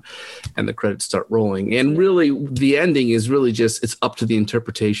ground and the credits start rolling. And really the ending is really just, it's up to the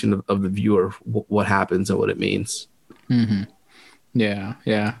interpretation of the viewer, what happens and what it means. Mm-hmm. Yeah.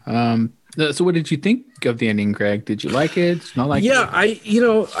 So what did you think of the ending, Greg? Did you like it? Not like it?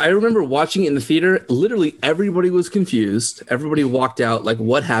 I remember watching it in the theater. Literally everybody was confused. Everybody walked out like,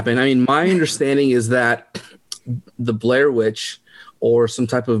 what happened? I mean, my understanding is that the Blair Witch or some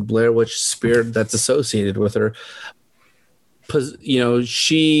type of Blair Witch spirit that's associated with her,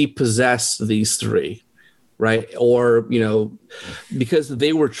 she possessed these 3. Right. Or, because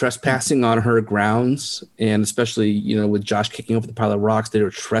they were trespassing on her grounds, and especially, with Josh kicking over the pile of rocks, they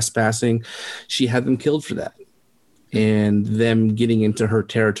were trespassing. She had them killed for that. And them getting into her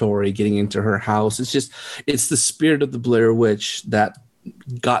territory, getting into her house. It's the spirit of the Blair Witch that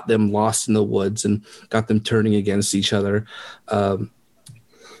got them lost in the woods and got them turning against each other.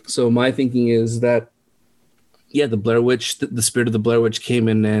 So my thinking is that, yeah, the Blair Witch, the spirit of the Blair Witch came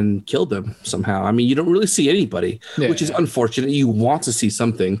in and killed them somehow. I mean, you don't really see anybody, which is unfortunate. You want to see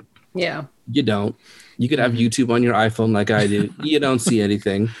something. Yeah. You don't. You could have YouTube on your iPhone like I do. You don't see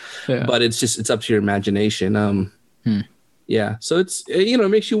anything, but it's up to your imagination. Yeah. So it's, it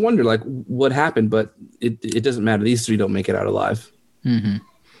makes you wonder like what happened, but it doesn't matter. These 3 don't make it out alive. Mm-hmm.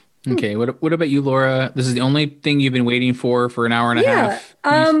 Okay, what about you, Laura? This is the only thing you've been waiting for an hour and a half.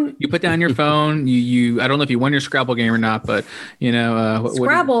 You put down your phone. You I don't know if you won your Scrabble game or not, but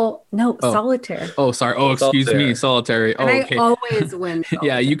Scrabble. Solitaire. Oh, sorry. Oh, excuse me, solitaire. Oh, okay. I always win.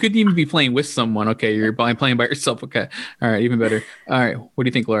 Yeah, you couldn't even be playing with someone. Okay, you're playing by yourself. Okay, all right, even better. All right, what do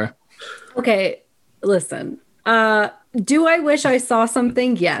you think, Laura? Okay, listen. Do I wish I saw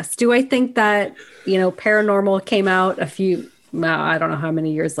something? Yes. Do I think that Paranormal came out I don't know how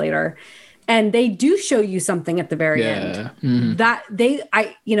many years later, and they do show you something at the very end that they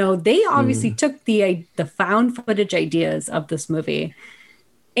obviously took the found footage ideas of this movie,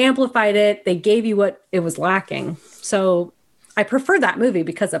 amplified it. They gave you what it was lacking. So I prefer that movie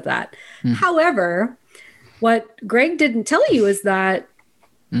because of that. However, what Greg didn't tell you is that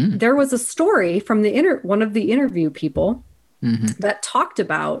there was a story from one of the interview people that talked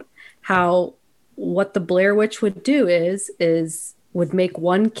about how what the Blair Witch would do is would make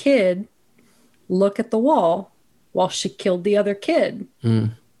one kid look at the wall while she killed the other kid.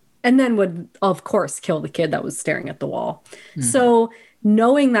 And then would, of course, kill the kid that was staring at the wall. So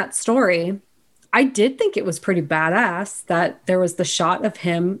knowing that story, I did think it was pretty badass that there was the shot of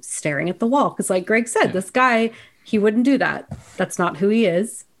him staring at the wall. Because like Greg said, this guy, he wouldn't do that. That's not who he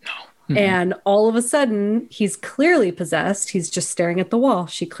is. No. And all of a sudden, he's clearly possessed. He's just staring at the wall.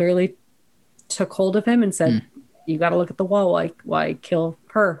 She clearly took hold of him and said, you got to look at the wall while I kill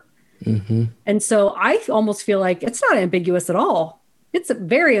her. And so I almost feel like it's not ambiguous at all. It's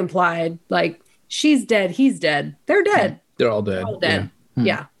very implied. Like she's dead. He's dead. They're dead. They're all dead.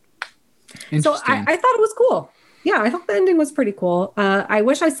 Yeah. So I thought it was cool. Yeah. I thought the ending was pretty cool. I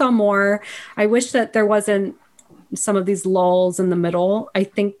wish I saw more. I wish that there wasn't some of these lulls in the middle. I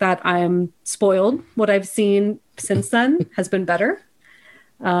think that I'm spoiled what I've seen since then has been better.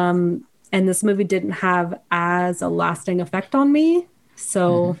 And this movie didn't have as a lasting effect on me.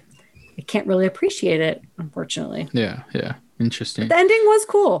 So I can't really appreciate it, unfortunately. Yeah. Interesting. The ending was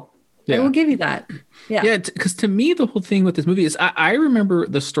cool. I Yeah. will give you that. Yeah. Because to me, the whole thing with this movie is I remember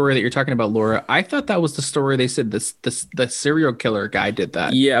the story that you're talking about, Laura. I thought that was the story they said the serial killer guy did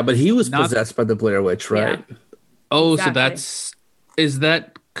that. Yeah, but he was possessed by the Blair Witch, right? Yeah. Oh, Exactly. so is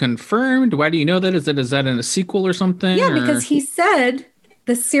that confirmed? Why do you know that? Is that in a sequel or something? Yeah, or- because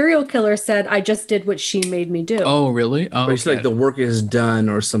the serial killer said, I just did what she made me do. Oh, really? Oh, Or he's like the work is done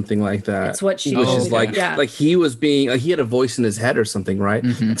or something like that. It's what she which made is me do. like Yeah. like he was being like he had a voice in his head or something, right?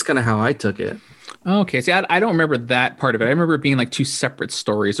 That's kind of how I took it. Okay, see, I don't remember that part of it. I remember it being like two separate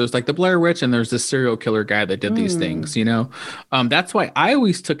stories. There's like the Blair Witch, and there's this serial killer guy that did these things. That's why I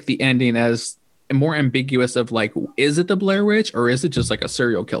always took the ending as more ambiguous of like, is it the Blair Witch or is it just like a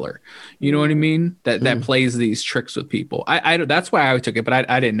serial killer? You know what I mean? That plays these tricks with people. I that's why I took it, but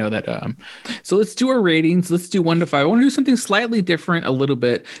I didn't know that. So let's do our ratings. Let's do 1 to 5. I want to do something slightly different a little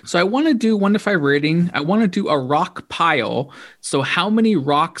bit. So I want to do 1 to 5 rating. I want to do a rock pile. So how many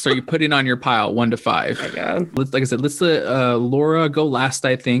rocks are you putting on your pile? 1 to 5. Oh my God. Let's, like I said, let's let Laura go last.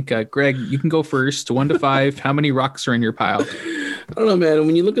 I think Greg, you can go first. 1 to 5. How many rocks are in your pile? I don't know, man.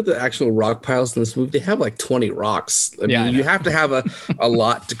 When you look at the actual rock piles in this movie, they have like 20 rocks. I Yeah, I mean, know. you have to have a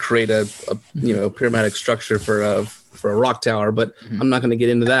lot to create a pyramidal structure for a rock tower. But I'm not going to get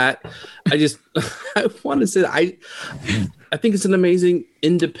into that. I want to say that I think it's an amazing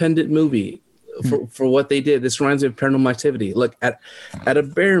independent movie for what they did. This reminds me of Paranormal Activity. Look, at a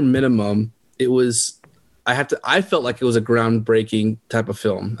bare minimum, it was. I felt like it was a groundbreaking type of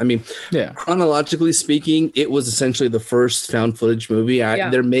film. I mean, Yeah. chronologically speaking, it was essentially the first found footage movie.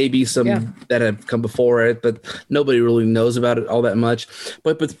 There may be some that have come before it, but nobody really knows about it all that much.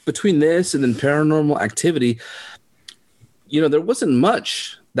 But between this and then Paranormal Activity, there wasn't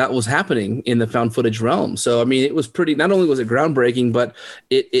much that was happening in the found footage realm. So, I mean, it was pretty, not only was it groundbreaking, but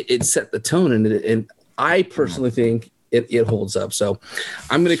it set the tone. And I personally think it holds up. So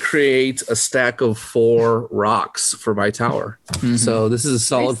I'm going to create a stack of 4 rocks for my tower. So this is a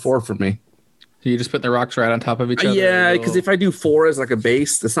solid 4 for me. So you just put the rocks right on top of each other? Yeah, because if I do 4 as like a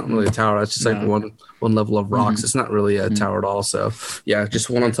base, that's not really a tower. That's just like No. one level of rocks. It's not really a tower at all. So yeah, just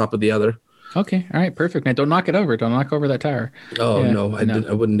one on top of the other. Okay. All right. Perfect, man. Don't knock it over. Don't knock over that tower. Oh Yeah, no,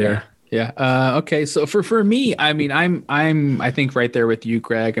 I wouldn't dare. Yeah. Okay. So for me, I mean, I think right there with you,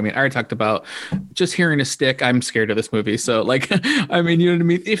 Greg. I mean, I already talked about just hearing a stick. I'm scared of this movie. So like, I mean, you know what I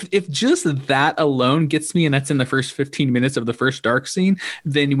mean? If just that alone gets me, and that's in the first 15 minutes of the first dark scene,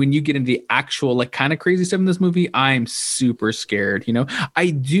 then when you get into the actual like kind of crazy stuff in this movie, I'm super scared. I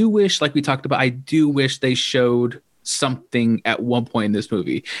do wish, like we talked about, I do wish they showed something at one point in this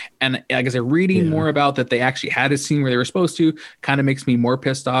movie. And like I said, reading more about that they actually had a scene where they were supposed to kind of makes me more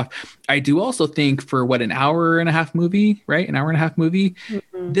pissed off. I do also think for an hour and a half movie, right? An hour and a half movie.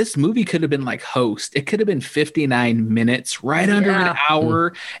 This movie could have been like Host. It could have been 59 minutes, right under an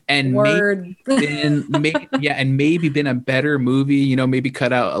hour, and Word. maybe been a better movie, maybe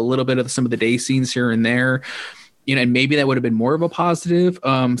cut out a little bit of some of the day scenes here and there. And maybe that would have been more of a positive.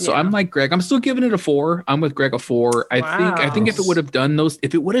 So I'm like Greg. I'm still giving it a 4. I'm with Greg, a 4. I think if it would have done those,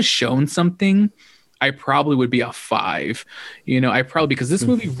 if it would have shown something, I probably would be a 5. Because this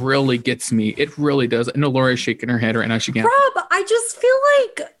movie really gets me. It really does. I know Laura's shaking her head right now. She can't. Rob, I just feel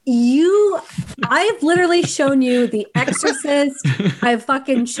like I've literally shown you The Exorcist. I've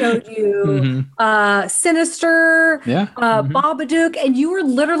fucking showed you Sinister, Babadook, and you were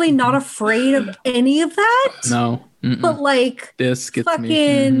literally not afraid of any of that. No. But like This gets fucking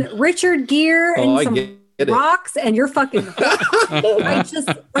me. Richard Gere Oh, and I some get it. rocks, and you're fucking I just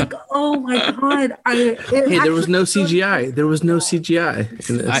like, oh my God. Hey, there was no CGI. There was no CGI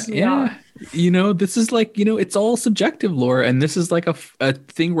in this. This is like, it's all subjective, Laura. And this is like a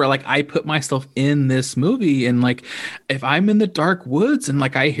thing where like I put myself in this movie, and like if I'm in the dark woods and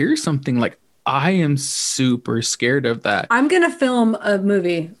like I hear something, like I am super scared of that. I'm going to film a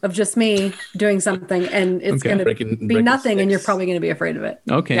movie of just me doing something, and it's going to be nothing, and you're probably going to be afraid of it.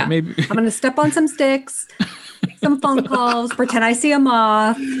 Okay, maybe. I'm going to step on some sticks, make some phone calls, pretend I see a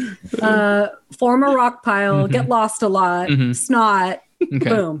moth, form a rock pile, get lost a lot, snot,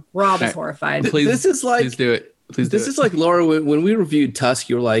 boom. Rob is horrified. Please do it. This is like, Laura, when we reviewed Tusk,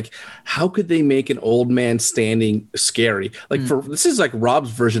 you were like, how could they make an old man standing scary? Like this is like Rob's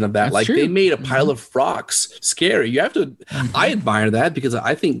version of that. That's like true. They made a pile of rocks scary. You have to, I admire that, because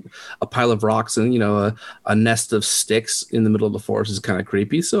I think a pile of rocks and, a nest of sticks in the middle of the forest is kind of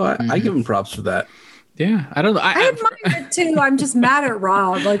creepy. So I give him props for that. Yeah, I don't know. I admire it too. I'm just mad at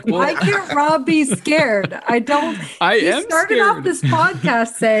Rob. Like, why can't Rob be scared? I don't. I You am started scared. off this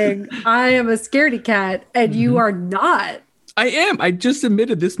podcast saying I am a scaredy cat, and you are not. I am. I just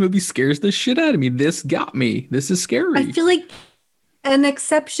admitted this movie scares the shit out of me. This got me. This is scary. I feel like an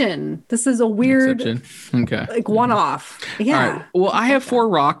exception. This is a weird, Exception. Okay. like one-off. Yeah. All right. Well, I have 4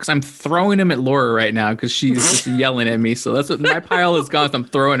 rocks. I'm throwing them at Laura right now because she's just yelling at me. So that's what my pile is gone. So I'm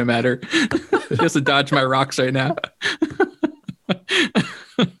throwing them at her. She has to dodge my rocks right now.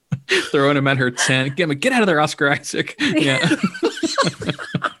 Throwing them at her tent. Get out of there, Oscar Isaac. Yeah.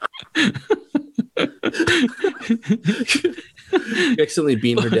 You accidentally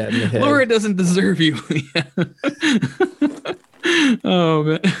beamed her dad in the head. Laura doesn't deserve you. Oh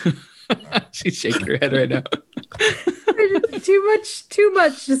man. She's shaking her head right now. Too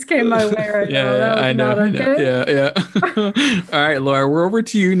much just came my way right now. That was I know. not okay. Yeah. All right, Laura, we're over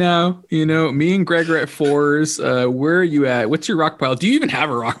to you now. You know, me and Greg are at 4s. Where are you at? What's your rock pile? Do you even have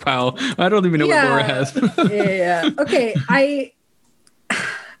a rock pile? I don't even know what Laura has. Yeah. Okay.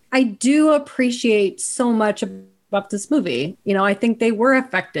 I do appreciate so much about this movie. You know, I think they were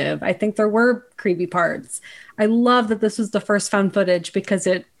effective. I think there were creepy parts. I love that this was the first found footage because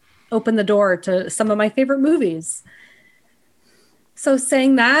it opened the door to some of my favorite movies. So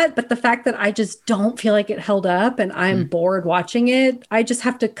saying that, but the fact that I just don't feel like it held up and I'm bored watching it, I just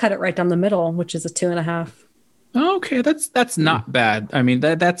have to cut it right down the middle, which is a 2.5. Okay, that's not bad. I mean,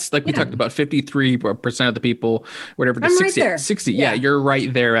 that's like we talked about 53% of the people, whatever. The I'm 60, right there. 60. Yeah, you're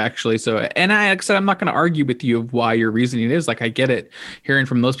right there actually. So, and like I said, I'm not going to argue with you of why your reasoning is. Like, I get it. Hearing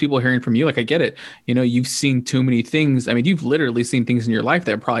from those people, hearing from you, like I get it. You know, you've seen too many things. I mean, you've literally seen things in your life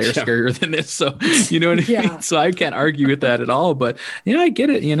that probably are scarier than this. So, you know what I mean? So I can't argue with that at all. But yeah, I get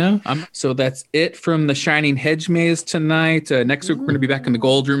it. You know, so that's it from the Shining Hedge Maze tonight. Next week we're going to be back in the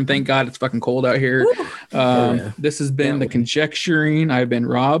Gold Room. Thank God it's fucking cold out here. This has been the Conjecturing. I've been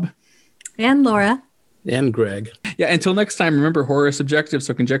Rob. And Laura. And Greg. Yeah, until next time, remember, horror is subjective,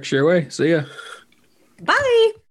 so conjecture away. See ya.